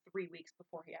 like 3 weeks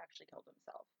before he actually killed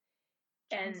himself.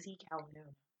 John C.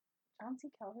 Calhoun. John C.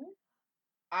 Calhoun?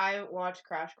 I watch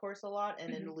Crash Course a lot,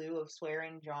 and in lieu of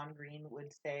swearing, John Green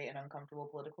would say an uncomfortable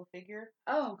political figure.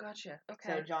 Oh, gotcha.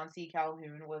 Okay. So John C.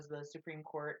 Calhoun was the Supreme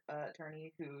Court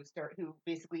attorney who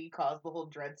basically caused the whole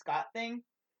Dred Scott thing.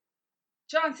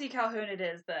 John C. Calhoun it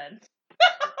is, then.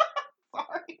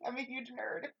 Sorry, I'm a huge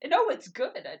nerd. No, it's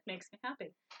good. It makes me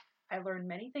happy. I learned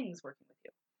many things working with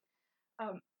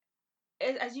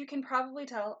you. As you can probably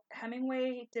tell,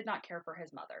 Hemingway did not care for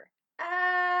his mother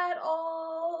at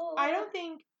all. I don't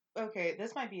think. Okay,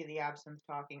 this might be the absence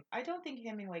talking. I don't think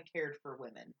Hemingway cared for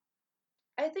women.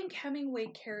 I think Hemingway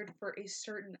cared for a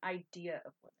certain idea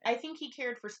of women. I think he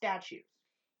cared for statues.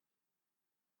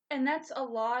 And that's a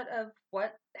lot of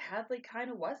what Hadley kind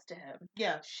of was to him.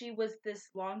 Yeah. She was this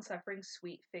long-suffering,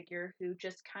 sweet figure who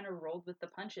just kind of rolled with the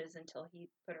punches until he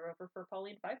put her over for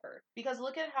Pauline Pfeiffer. Because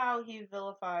look at how he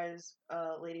vilifies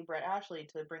Lady Brett Ashley,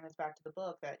 to bring us back to the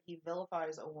book, that he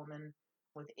vilifies a woman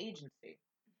with agency.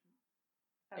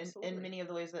 Absolutely. In many of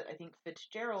the ways that I think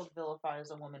Fitzgerald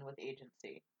vilifies a woman with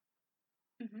agency.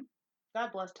 Mm-hmm.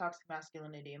 God bless toxic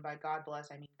masculinity, and by God bless,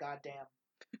 I mean goddamn.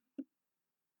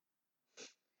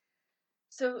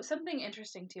 So something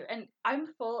interesting too, and I'm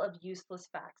full of useless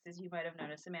facts, as you might have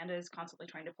noticed. Amanda is constantly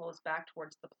trying to pull us back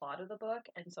towards the plot of the book,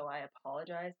 and so I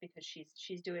apologize because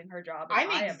she's doing her job. And I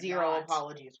make am zero not.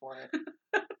 apologies for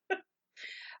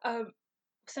it.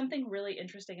 Something really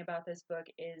interesting about this book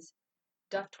is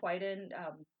Duff Twiden,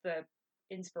 the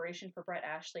inspiration for Brett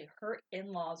Ashley. Her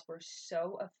in-laws were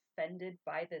so offended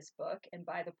by this book and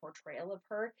by the portrayal of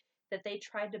her that they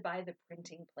tried to buy the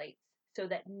printing plates so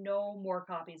that no more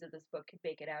copies of this book could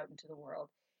make it out into the world.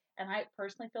 And I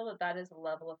personally feel that that is a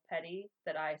level of petty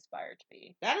that I aspire to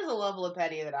be. That is a level of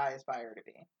petty that I aspire to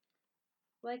be.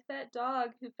 Like that dog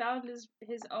who found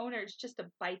his owners just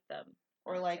to bite them.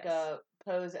 Or like a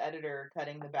Poe's editor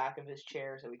cutting the back of his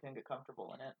chair so we couldn't get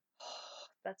comfortable in it.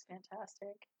 That's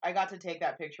fantastic. I got to take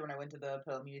that picture when I went to the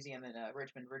Poe Museum in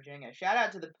Richmond, Virginia. Shout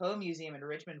out to the Poe Museum in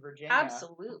Richmond, Virginia.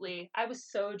 Absolutely. I was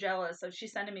so jealous. So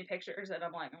she's sending me pictures and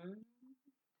I'm like,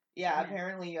 Yeah,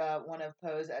 apparently one of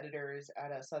Poe's editors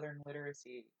at a Southern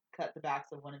Literacy cut the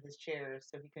backs of one of his chairs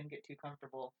so he couldn't get too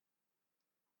comfortable.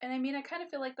 And I mean, I kind of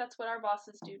feel like that's what our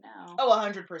bosses do now. Oh,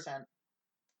 100%.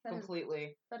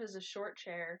 Completely. That is a short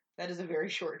chair. That is a very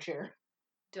short chair.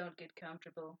 Don't get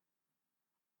comfortable.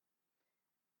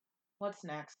 What's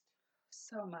next?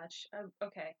 So much.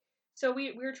 Okay. So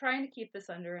we were trying to keep this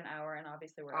under an hour, and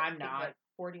obviously we're I'm not. Like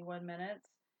 41 minutes.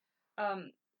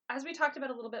 As we talked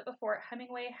about a little bit before,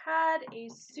 Hemingway had a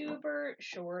super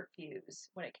short fuse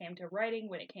when it came to writing,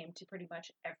 when it came to pretty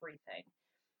much everything.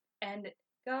 And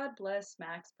God bless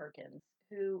Max Perkins,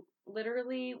 who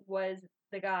literally was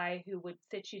the guy who would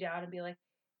sit you down and be like,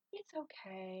 it's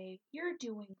okay, you're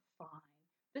doing fine.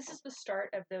 This is the start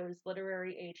of those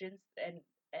literary agents and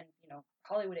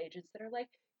Hollywood agents that are like,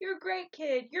 you're a great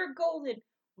kid, you're golden.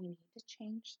 We need to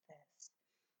change this.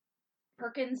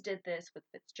 Perkins did this with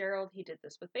Fitzgerald. He did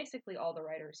this with basically all the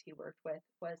writers he worked with.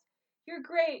 Was, you're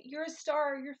great, you're a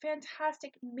star, you're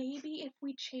fantastic. Maybe if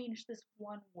we change this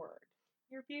one word.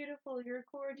 You're beautiful, you're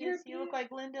gorgeous, you look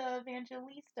like Linda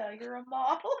Evangelista, you're a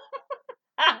model.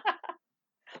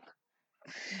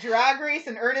 Drag Race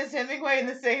and Ernest Hemingway in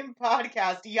the same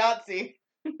podcast, Yahtzee.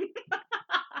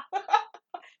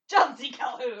 John C.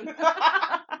 Calhoun.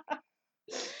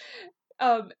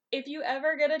 If you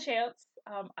ever get a chance,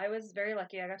 I was very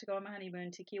lucky. I got to go on my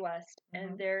honeymoon to Key West,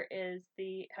 and there is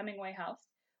the Hemingway house,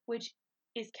 which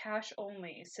is cash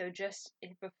only. So just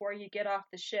before you get off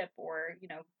the ship or,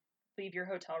 leave your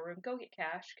hotel room, go get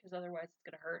cash, because otherwise it's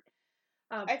going to hurt.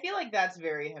 I feel like that's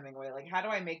very Hemingway. Like, how do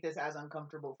I make this as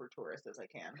uncomfortable for tourists as I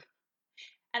can?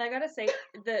 And I gotta say,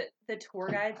 the tour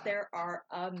guides there are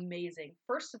amazing.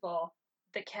 First of all,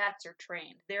 the cats are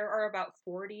trained. There are about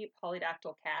 40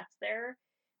 polydactyl cats there,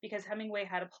 because Hemingway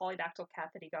had a polydactyl cat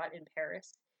that he got in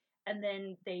Paris, and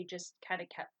then they just kind of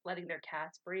kept letting their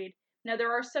cats breed. Now,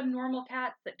 there are some normal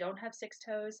cats that don't have 6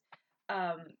 toes.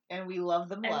 And we love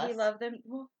them less. And we love them,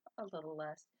 well, a little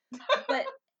less. But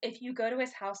if you go to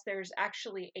his house, there's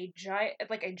actually a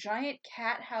giant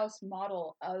cat house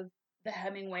model of the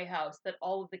Hemingway house that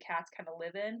all of the cats kind of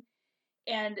live in.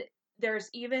 And there's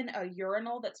even a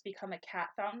urinal that's become a cat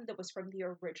fountain that was from the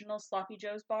original Sloppy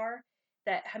Joe's bar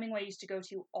that Hemingway used to go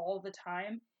to all the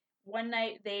time. One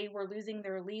night they were losing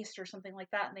their lease or something like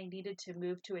that, and they needed to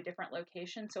move to a different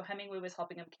location. So Hemingway was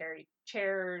helping them carry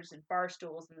chairs and bar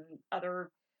stools and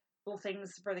other little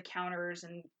things for the counters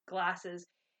and glasses.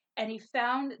 And he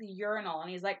found the urinal, and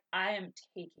he's like, I am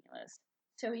taking this.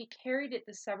 So he carried it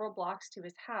the several blocks to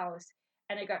his house,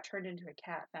 and it got turned into a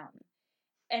cat fountain.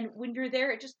 And when you're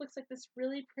there, it just looks like this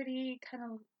really pretty kind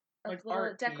of like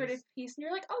little decorative piece. And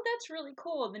you're like, oh, that's really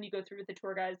cool. And then you go through with the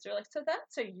tour guides. They're like, so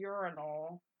that's a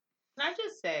urinal. Can I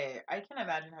just say, I can't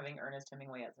imagine having Ernest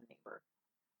Hemingway as a neighbor.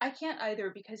 I can't either,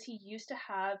 because he used to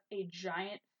have a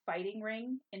giant fighting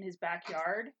ring in his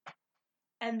backyard.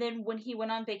 And then when he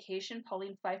went on vacation,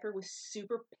 Pauline Pfeiffer was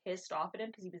super pissed off at him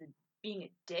because he was being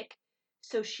a dick.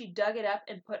 So she dug it up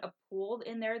and put a pool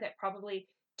in there that probably,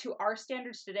 to our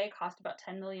standards today, cost about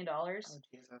 $10 million. Oh,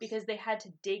 Jesus. Because they had to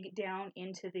dig down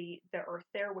into the earth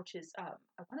there, which is, I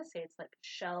want to say it's like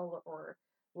shell or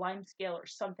limescale or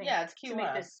something. Yeah, it's Key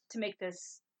West. To make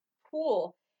this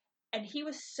pool. And he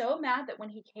was so mad that when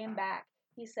he came back,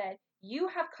 he said, You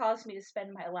have caused me to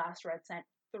spend my last red cent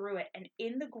through it, and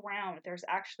in the ground there's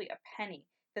actually a penny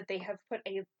that they have put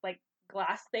a like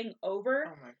glass thing over,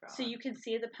 Oh my god. so you can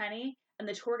see the penny. And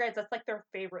the tour guides, that's like their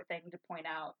favorite thing to point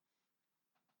out.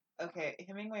 Okay,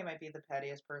 Hemingway might be the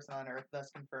pettiest person on earth, thus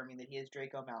confirming that he is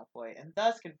Draco Malfoy, and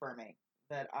thus confirming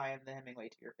that I am the Hemingway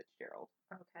to your Fitzgerald.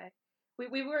 Okay,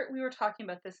 we were talking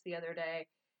about this the other day,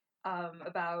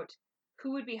 about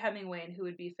who would be Hemingway and who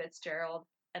would be Fitzgerald,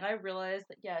 and I realized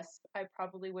that yes, I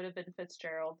probably would have been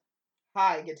Fitzgerald.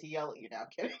 Hi, I get to yell at you now.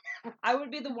 Kidding. I would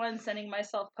be the one sending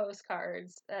myself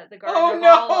postcards at the Oh, Garden of no!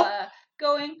 Allah,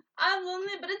 going, "I'm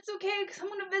lonely, but it's okay because I'm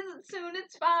gonna visit soon.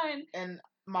 It's fine." And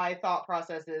my thought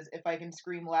process is, if I can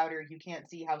scream louder, you can't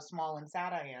see how small and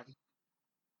sad I am.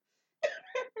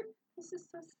 This is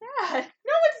so sad.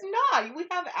 No, it's not. We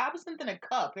have absinthe in a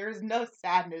cup. There is no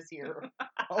sadness here.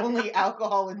 Only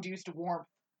alcohol-induced warmth.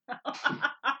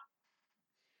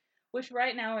 Which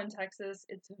right now in Texas,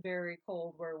 it's very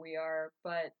cold where we are,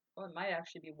 but it might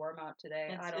actually be warm out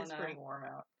today. I don't know. It's pretty warm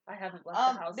out. I haven't left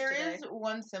the house There today. is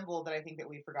one symbol that I think that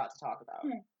we forgot to talk about.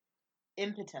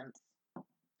 Impotence.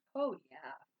 Oh,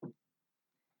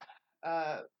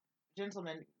 yeah.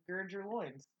 Gentlemen, gird your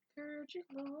loins. Gird your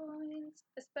loins,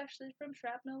 especially from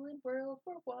shrapnel in World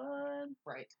War One.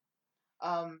 Right.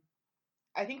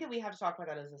 I think that we have to talk about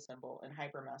that as a symbol and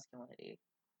hypermasculinity,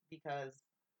 because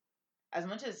as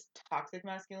much as toxic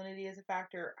masculinity is a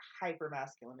factor,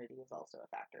 hypermasculinity is also a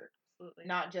factor. Absolutely.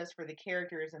 Not just for the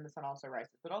characters in The Sun Also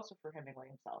Rises, but also for Hemingway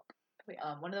himself. Oh,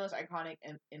 yeah. One of the most iconic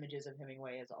images of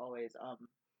Hemingway is always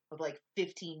with like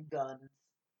 15 guns,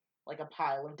 like a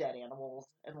pile of dead animals,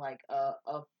 and like a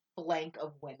flank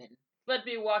of women. Let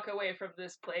me walk away from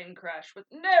this plane crash with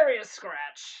nary a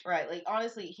scratch. Right, like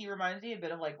honestly, he reminds me a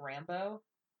bit of like Rambo.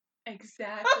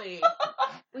 Exactly.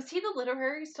 Was he the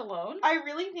literary Stallone? I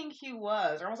really think he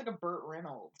was, or almost like a Burt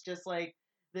Reynolds, just like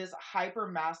this hyper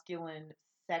masculine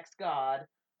sex god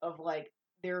of like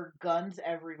there are guns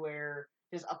everywhere,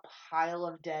 just a pile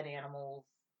of dead animals.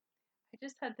 I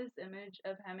just had this image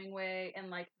of Hemingway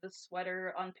and like the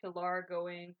sweater on Pilar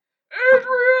going,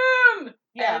 Adrian!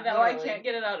 Yeah, and now literally. I can't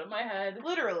get it out of my head.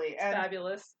 Literally, It's and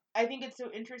fabulous. I think it's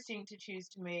so interesting to choose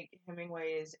to make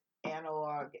Hemingway's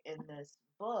analog in this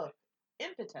book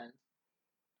impotent.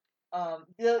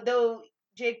 Though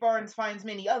Jake Barnes finds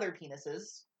many other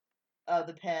penises,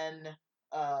 the pen,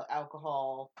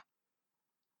 alcohol,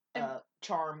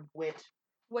 charm, wit.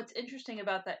 What's interesting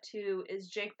about that too is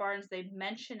Jake Barnes. He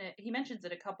mentions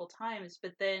it a couple times,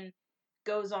 but then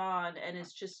goes on and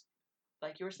is just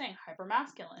like you were saying, hyper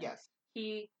masculine. Yes.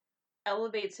 He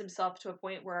elevates himself to a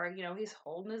point where he's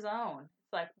holding his own.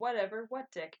 It's like whatever, what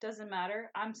dick doesn't matter.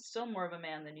 I'm still more of a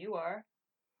man than you are.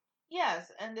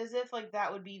 Yes, and as if like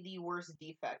that would be the worst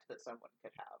defect that someone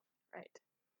could have. Right.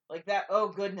 Like that. Oh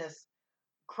goodness,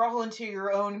 crawl into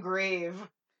your own grave.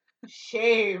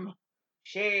 Shame,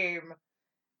 shame.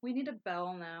 We need a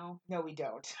bell now. No, we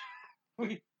don't.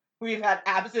 We've had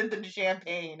absinthe and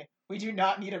champagne. We do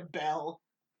not need a bell.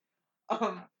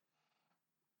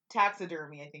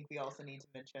 Taxidermy, I think we also need to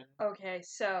mention. Okay,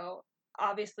 so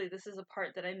obviously this is a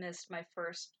part that I missed my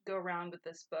first go round with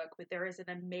this book, but there is an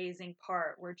amazing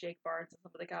part where Jake Barnes and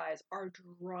some of the guys are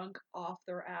drunk off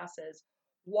their asses,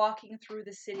 walking through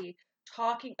the city,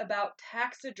 talking about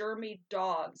taxidermy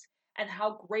dogs and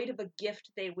how great of a gift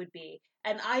they would be.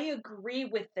 And I agree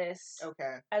with this.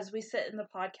 Okay. As we sit in the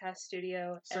podcast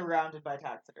studio. Surrounded by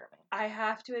taxidermy. I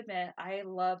have to admit, I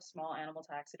love small animal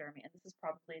taxidermy, and this is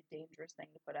probably a dangerous thing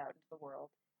to put out into the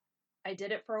world. I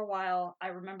did it for a while. I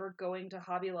remember going to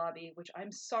Hobby Lobby, which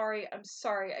I'm sorry,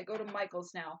 I go to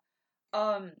Michael's now.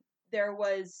 There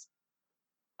was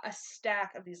a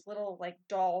stack of these little, like,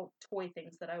 doll toy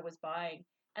things that I was buying.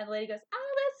 And the lady goes,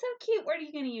 "Oh, that's so cute. What are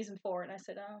you going to use them for?" And I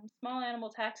said, small animal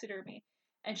taxidermy.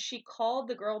 And she called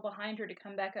the girl behind her to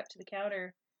come back up to the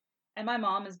counter. And my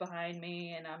mom is behind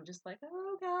me, and I'm just like,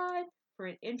 oh, God. For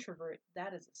an introvert,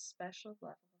 that is a special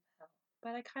level of hell.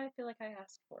 But I kind of feel like I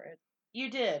asked for it.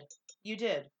 You did.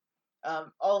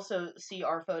 Also, see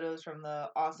our photos from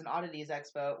the Austin Oddities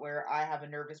Expo, where I have a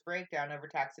nervous breakdown over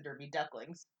taxidermy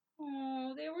ducklings.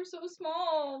 Oh, they were so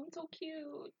small and so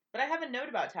cute. But I have a note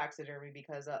about taxidermy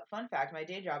because, fun fact, my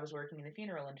day job is working in the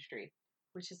funeral industry.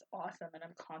 Which is awesome, and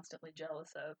I'm constantly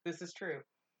jealous of. This is true.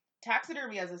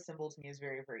 Taxidermy as a symbol to me is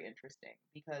very, very interesting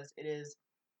because it is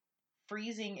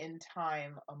freezing in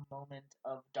time a moment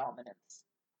of dominance.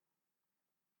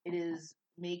 It is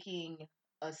making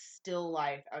a still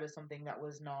life out of something that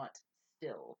was not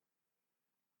still.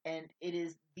 And it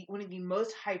is one of the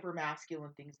most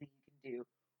hyper-masculine things that you can do.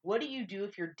 What do you do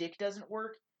if your dick doesn't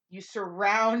work? You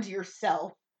surround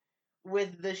yourself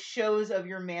with the shows of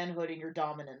your manhood and your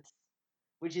dominance,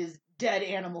 which is dead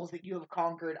animals that you have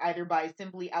conquered either by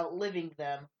simply outliving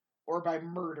them or by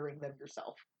murdering them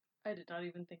yourself. I did not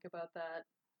even think about that.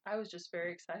 I was just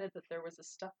very excited that there was a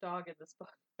stuffed dog in this book.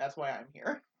 That's why I'm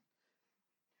here.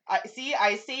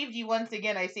 I saved you once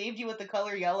again. I saved you with the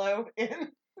color yellow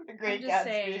in The Great I'm just Gatsby.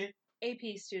 saying,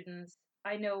 AP students,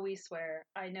 I know we swear,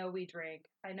 I know we drink,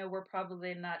 I know we're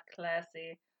probably not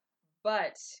classy,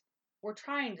 but we're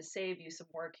trying to save you some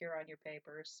work here on your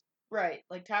papers. Right,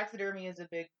 like taxidermy is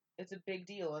it's a big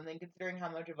deal, and then considering how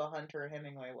much of a hunter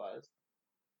Hemingway was.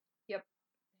 Yep.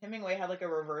 Hemingway had like a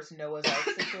reverse Noah's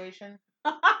Ark situation.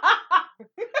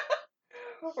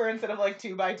 Where instead of like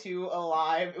 2x2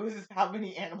 alive, it was how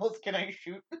many animals can I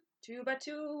shoot? 2 by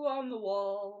 2 on the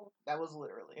wall. That was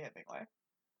literally Hemingway.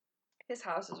 His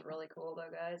house is really cool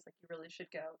though, guys. Like, you really should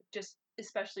go.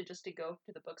 Especially just to go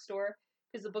to the bookstore.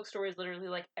 Because the bookstore is literally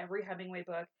like every Hemingway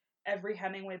book, every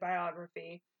Hemingway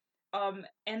biography.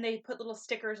 And they put little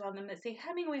stickers on them that say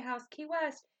Hemingway House, Key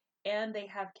West. And they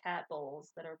have cat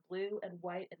bowls that are blue and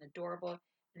white and adorable.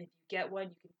 And if you get one,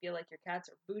 you can feel like your cats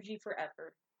are bougie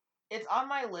forever. It's on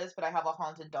my list, but I have a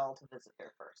haunted doll to visit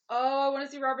there first. Oh, I want to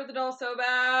see Robert the Doll so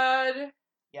bad.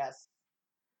 Yes.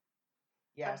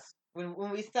 Yes.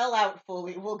 When we sell out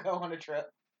fully, we'll go on a trip.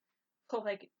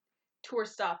 Like, tour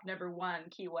stop number 1,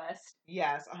 Key West.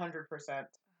 Yes, 100%. 100%.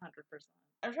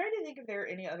 I'm trying to think if there are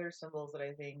any other symbols that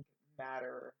I think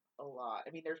matter a lot.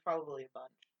 I mean, there's probably a bunch.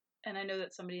 And I know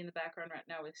that somebody in the background right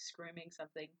now is screaming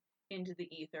something into the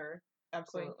ether.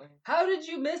 Absolutely. Going, how did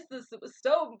you miss this? It was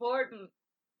so important.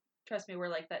 Trust me, we're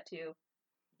like that too.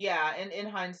 Yeah, and in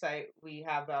hindsight, we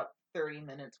have about 30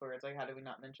 minutes where it's like, how do we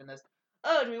not mention this?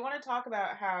 Oh, do we want to talk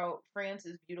about how France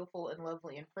is beautiful and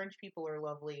lovely and French people are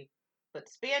lovely, but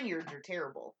Spaniards are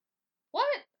terrible? What?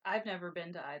 I've never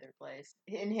been to either place.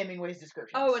 In Hemingway's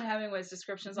descriptions. Oh, in Hemingway's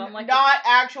descriptions. I'm like, not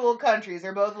actual countries.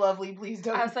 They're both lovely. Please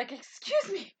don't. I was like,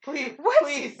 excuse me. Please, what?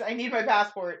 Please, I need my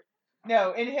passport.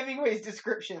 No, in Hemingway's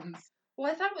descriptions.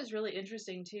 What I thought was really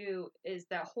interesting too is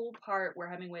that whole part where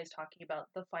Hemingway is talking about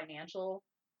the financial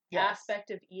aspect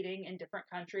of eating in different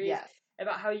countries. Yes.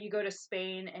 About how you go to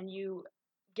Spain and you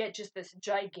get just this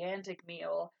gigantic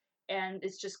meal and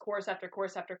it's just course after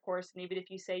course after course, and even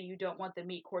if you say you don't want the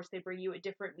meat course, they bring you a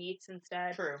different meats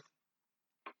instead. True.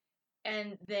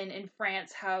 And then in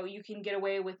France, how you can get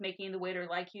away with making the waiter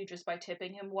like you just by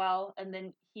tipping him well, and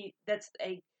then that's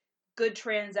a good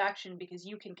transaction because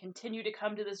you can continue to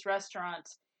come to this restaurant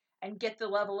and get the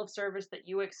level of service that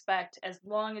you expect as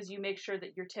long as you make sure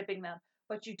that you're tipping them.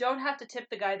 But you don't have to tip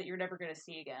the guy that you're never going to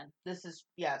see again. This is,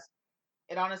 yes.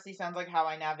 It honestly sounds like how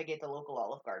I navigate the local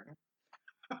Olive Garden.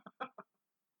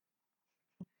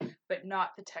 But not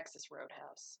the Texas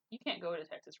Roadhouse. You can't go to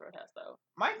Texas Roadhouse, though.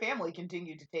 My family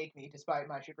continued to take me despite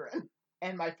my chagrin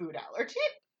and my food allergy.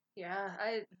 Yeah,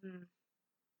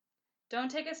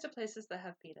 don't take us to places that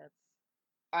have peanuts.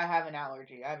 I have an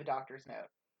allergy. I have a doctor's note.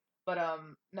 But,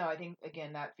 no, I think,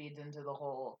 again, that feeds into the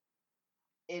whole,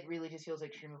 it really just feels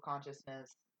like stream of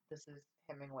consciousness. This is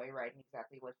Hemingway writing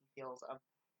exactly what he feels.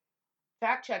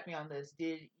 Fact check me on this.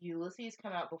 Did Ulysses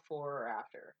come out before or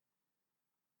after?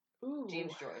 Ooh.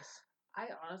 James Joyce. I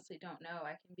honestly don't know.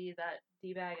 I can be that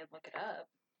D-bag and look it up.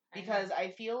 Because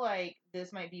I feel like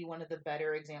this might be one of the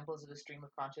better examples of a stream of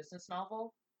consciousness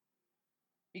novel.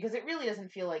 Because it really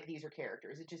doesn't feel like these are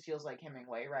characters. It just feels like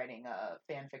Hemingway writing a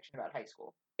fan fiction about high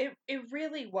school. It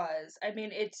really was. I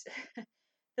mean, it's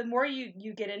the more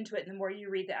you get into it and the more you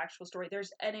read the actual story,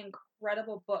 there's an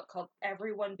incredible book called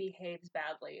Everyone Behaves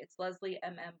Badly. It's Leslie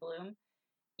M. Bloom.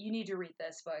 You need to read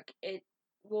this book. It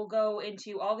will go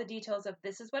into all the details of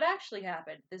this is what actually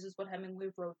happened. This is what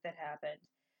Hemingway wrote that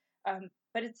happened.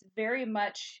 But it's very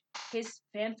much his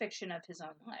fan fiction of his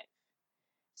own life.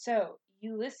 So,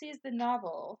 Ulysses the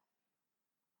novel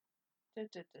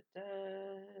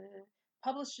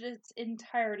published its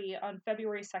entirety on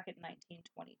February 2nd,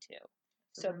 1922.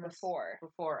 So before.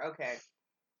 Before, okay.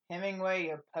 Hemingway,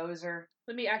 you poser.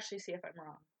 Let me actually see if I'm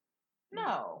wrong.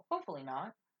 No, hopefully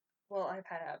not. Well, I've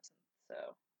had absinthe,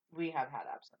 so. We have had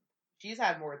absinthe. She's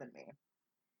had more than me.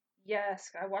 Yes,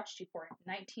 I watched you for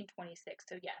 1926,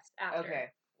 so yes, after. Okay.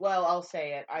 Well, I'll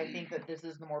say it. I think that this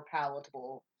is the more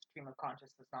palatable stream of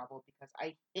consciousness novel because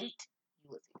I hate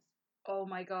Ulysses. Oh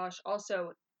my gosh.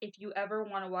 Also, if you ever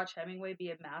want to watch Hemingway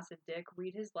be a massive dick,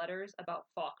 read his letters about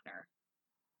Faulkner.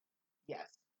 Yes.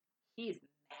 He's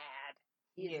mad.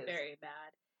 He is very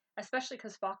mad. Especially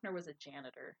because Faulkner was a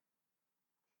janitor.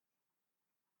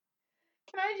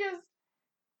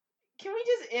 Can we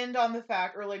just end on the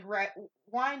fact, or like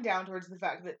wind down towards the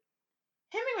fact that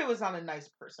Hemingway was not a nice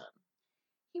person.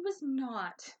 He was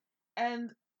not.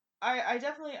 And I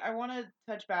definitely I want to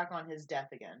touch back on his death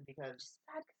again because It's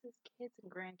sad because his kids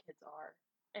and grandkids are.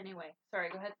 Anyway, sorry.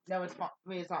 Go ahead. no, it's fine. I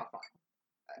mean, it's not fine.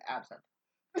 Absent.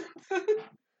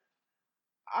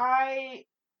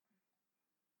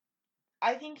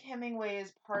 I think Hemingway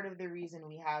is part of the reason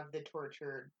we have the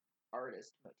tortured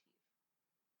artist motif.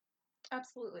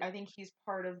 Absolutely. I think he's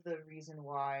part of the reason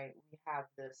why we have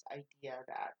this idea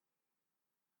that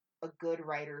a good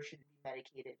writer shouldn't be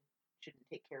medicated, shouldn't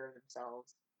take care of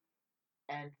themselves,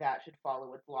 and that should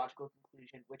follow its logical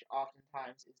conclusion, which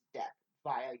oftentimes is death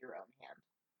via your own hand.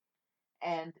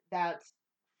 And that's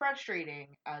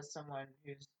frustrating as someone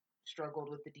who's struggled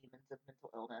with the demons of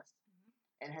mental illness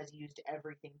and has used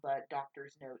everything but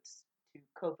doctor's notes to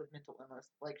cope with mental illness,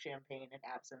 like champagne and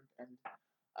absinthe and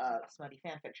smutty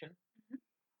fanfiction.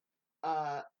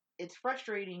 It's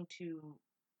frustrating to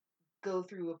go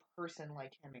through a person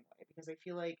like Hemingway because I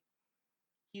feel like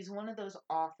he's one of those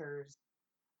authors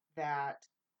that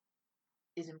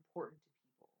is important to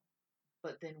people,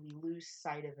 but then we lose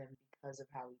sight of him because of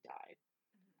how he died.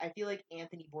 I feel like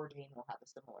Anthony Bourdain will have a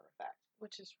similar effect.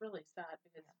 Which is really sad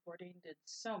because Bourdain did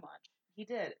so much. He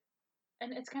did.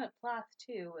 And it's kind of Plath,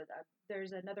 too.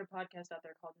 There's another podcast out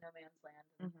there called No Man's Land.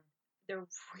 And they're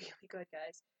really good,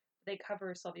 guys. They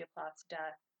cover Sylvia Plath's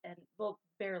death, and, well,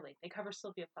 barely. They cover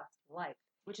Sylvia Plath's life.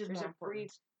 Which is There's more a important.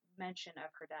 brief mention of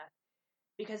her death.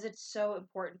 Because it's so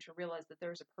important to realize that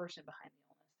there's a person behind the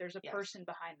illness. There's a person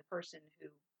behind the person who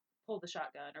pulled the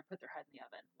shotgun or put their head in the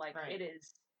oven. Like, it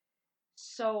is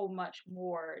so much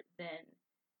more than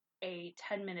a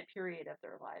 10-minute period of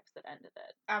their lives that ended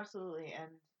it. Absolutely,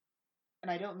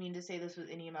 and I don't mean to say this with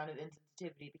any amount of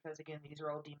insensitivity because again, these are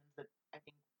all demons that I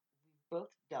think we've both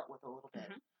dealt with a little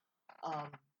bit.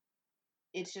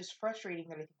 It's just frustrating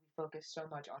that I think we focus so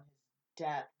much on his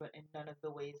death, but in none of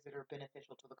the ways that are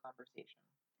beneficial to the conversation.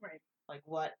 Right. Like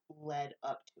what led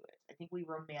up to it. I think we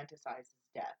romanticize his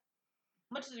death,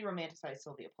 much as we romanticize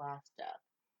Sylvia Plath's death.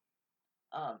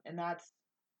 And that's,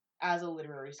 as a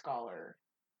literary scholar,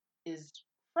 is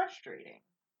frustrating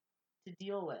to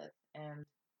deal with. And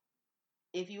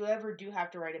if you ever do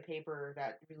have to write a paper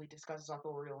that really discusses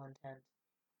authorial intent,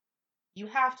 you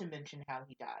have to mention how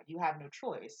he died. You have no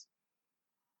choice.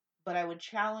 But I would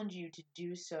challenge you to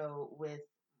do so with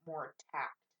more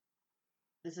tact.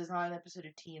 This is not an episode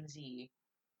of TMZ.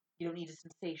 You don't need to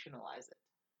sensationalize it.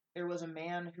 There was a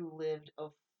man who lived a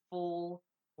full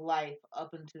life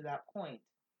up until that point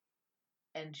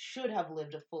and should have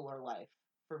lived a fuller life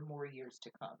for more years to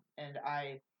come. And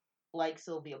I, like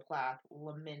Sylvia Plath,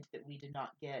 lament that we did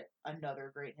not get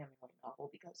another great Hemingway novel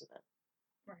because of it.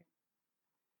 Right.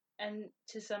 And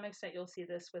to some extent, you'll see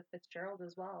this with Fitzgerald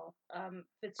as well.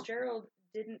 Fitzgerald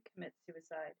didn't commit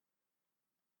suicide.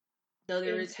 Though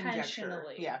there is conjecture.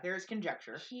 Yeah, there is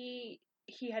conjecture. He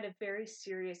had a very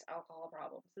serious alcohol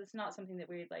problem. So it's not something that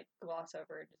we'd like gloss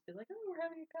over and just be like, oh, we're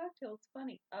having a cocktail. It's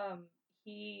funny.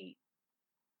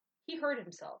 He hurt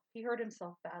himself. He hurt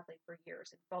himself badly for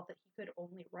years and felt that he could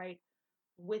only write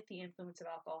with the influence of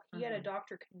alcohol. He had a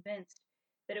doctor convinced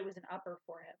that it was an upper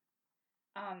for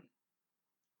him.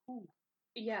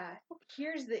 Yeah.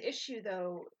 Here's the issue,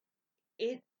 though.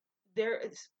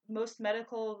 Most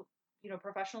medical,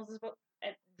 professionals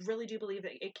really do believe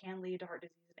that it can lead to heart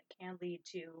disease and it can lead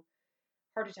to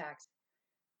heart attacks.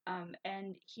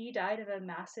 And he died of a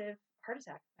massive heart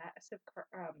attack, massive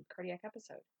cardiac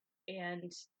episode,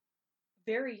 and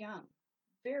very young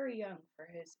for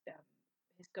his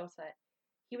skill set.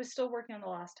 He was still working on The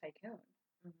Last Tycoon,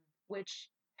 which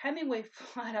Hemingway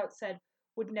flat out said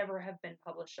would never have been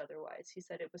published otherwise. He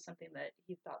said it was something that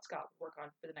he thought Scott would work on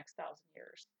for the next 1,000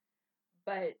 years.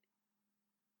 But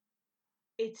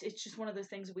it's just one of those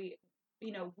things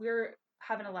we're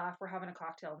having a laugh, we're having a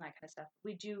cocktail and that kind of stuff.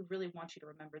 We do really want you to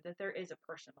remember that there is a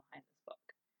person behind this book.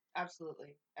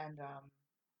 Absolutely. And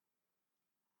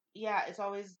yeah, it's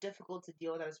always difficult to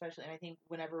deal with that, especially, and I think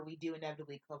whenever we do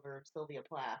inevitably cover Sylvia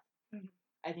Plath,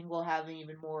 I think we'll have an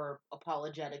even more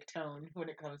apologetic tone when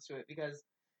it comes to it, because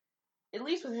at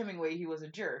least with Hemingway, he was a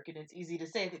jerk, and it's easy to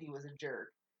say that he was a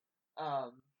jerk.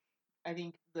 I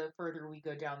think the further we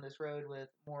go down this road with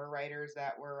more writers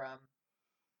that were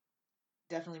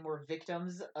definitely more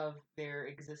victims of their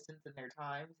existence and their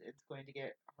times, it's going to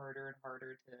get harder and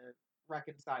harder to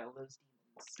reconcile those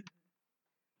demons.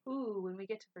 Ooh, when we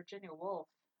get to Virginia Woolf.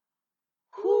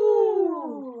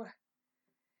 Whoo!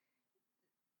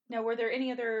 Now, were there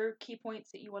any other key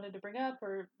points that you wanted to bring up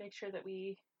or make sure that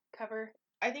we cover?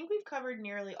 I think we've covered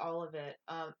nearly all of it.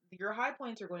 Your high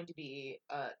points are going to be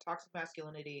toxic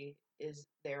masculinity is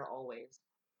there always.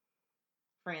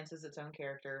 France is its own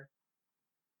character.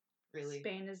 Really.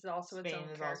 Spain is also its own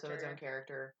character. Its own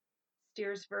character.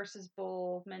 Steers versus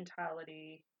bull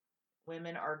mentality.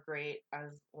 Women are great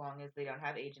as long as they don't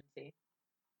have agency.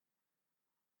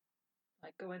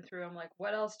 Like going through, I'm like,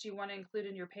 what else do you want to include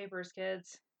in your papers,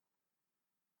 kids?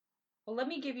 Well, let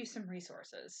me give you some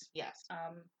resources. Yes.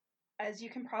 As you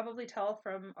can probably tell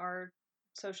from our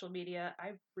social media,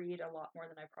 I read a lot more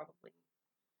than I probably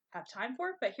have time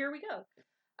for, but here we go.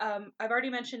 I've already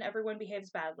mentioned Everyone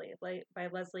Behaves Badly by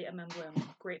Leslie M. Bloom.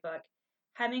 Great book.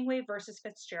 Hemingway versus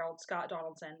Fitzgerald, Scott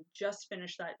Donaldson. Just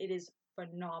finished that. It is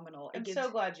phenomenal. I'm so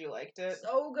glad you liked it.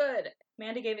 So good.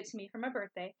 Amanda gave it to me for my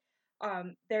birthday.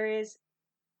 There is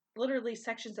literally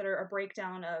sections that are a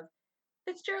breakdown of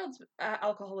Fitzgerald's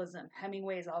alcoholism,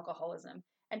 Hemingway's alcoholism,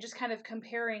 and just kind of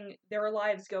comparing their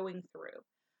lives going through.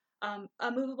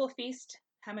 A Movable Feast,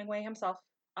 Hemingway himself.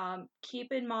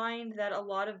 Keep in mind that a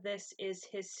lot of this is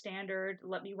his standard,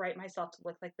 let me write myself to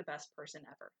look like the best person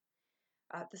ever.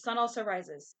 The Sun Also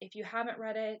Rises. If you haven't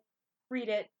read it, read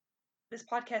it. This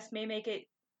podcast may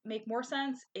make more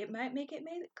sense. It might make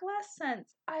less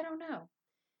sense. I don't know.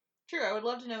 Sure, I would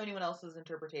love to know anyone else's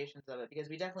interpretations of it, because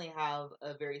we definitely have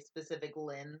a very specific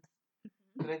lens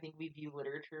that I think we view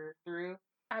literature through.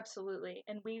 Absolutely.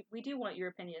 And we do want your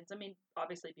opinions. I mean,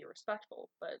 obviously be respectful,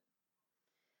 but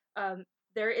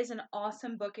there is an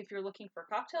awesome book if you're looking for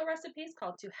cocktail recipes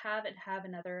called To Have and Have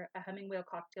Another, a Hemingway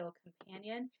Cocktail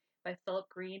Companion by Philip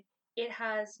Green. It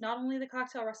has not only the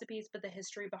cocktail recipes, but the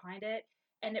history behind it,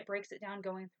 and it breaks it down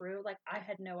going through. Like, I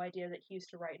had no idea that he used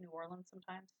to write in New Orleans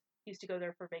sometimes. He used to go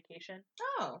there for vacation.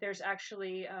 Oh. There's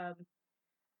actually, I'm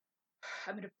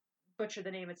going to butcher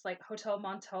the name. It's like Hotel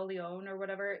Monteleone or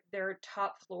whatever. Their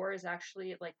top floor is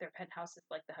actually, like, their penthouse is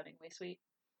like the Hemingway suite.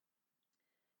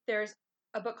 There's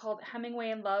a book called Hemingway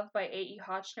in Love by A.E.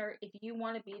 Hotchner. If you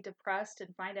want to be depressed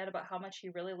and find out about how much he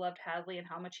really loved Hadley and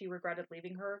how much he regretted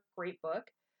leaving her, great book.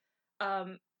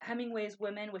 Hemingway's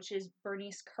Women, which is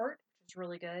Bernice Kurt, which is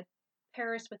really good.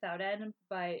 Paris Without End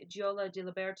by Giola Di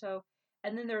Liberto.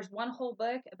 And then there's one whole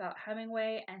book about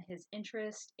Hemingway and his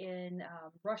interest in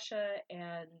Russia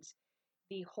and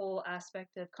the whole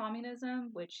aspect of communism,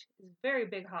 which is a very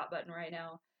big hot button right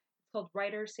now. It's called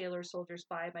Writer, Sailor, Soldier,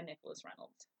 Spy by Nicholas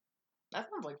Reynolds. That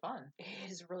sounds like fun.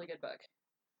 It is a really good book.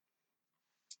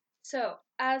 So,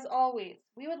 as always,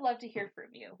 we would love to hear from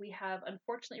you. We have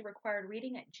unfortunately required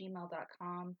reading at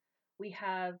gmail.com. We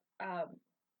have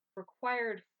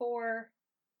required for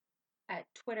at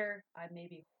Twitter. I may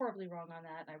be horribly wrong on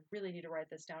that. I really need to write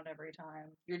this down every time.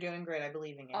 You're doing great. I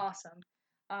believe in you. Awesome.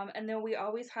 And then we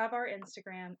always have our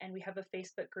Instagram, and we have a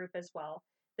Facebook group as well.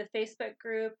 The Facebook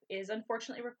group is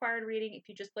unfortunately required reading. If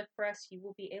you just look for us, you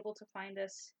will be able to find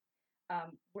us.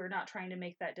 We're not trying to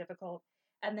make that difficult.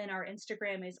 And then our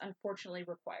Instagram is unfortunately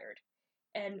required.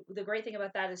 And the great thing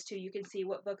about that is, too, you can see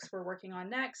what books we're working on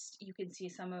next. You can see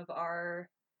some of our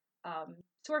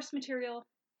source material.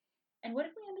 And what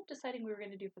did we end up deciding we were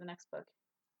going to do for the next book?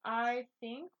 I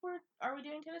think are we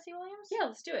doing Tennessee Williams? Yeah,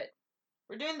 let's do it.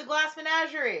 We're doing The Glass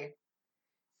Menagerie.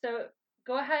 So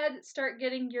go ahead, start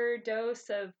getting your dose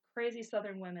of crazy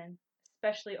Southern women,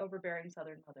 especially overbearing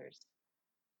Southern mothers.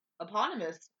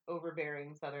 Eponymous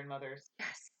overbearing Southern mothers.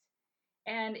 Yes.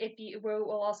 And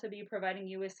we'll also be providing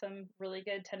you with some really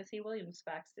good Tennessee Williams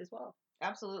facts as well.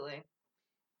 Absolutely.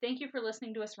 Thank you for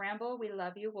listening to us ramble. We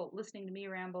love you. Well, listening to me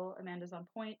ramble. Amanda's on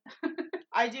point.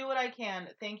 I do what I can.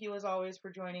 Thank you as always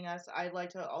for joining us. I'd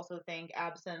like to also thank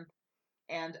Absinthe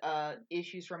and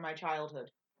issues from my childhood.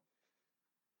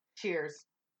 Cheers.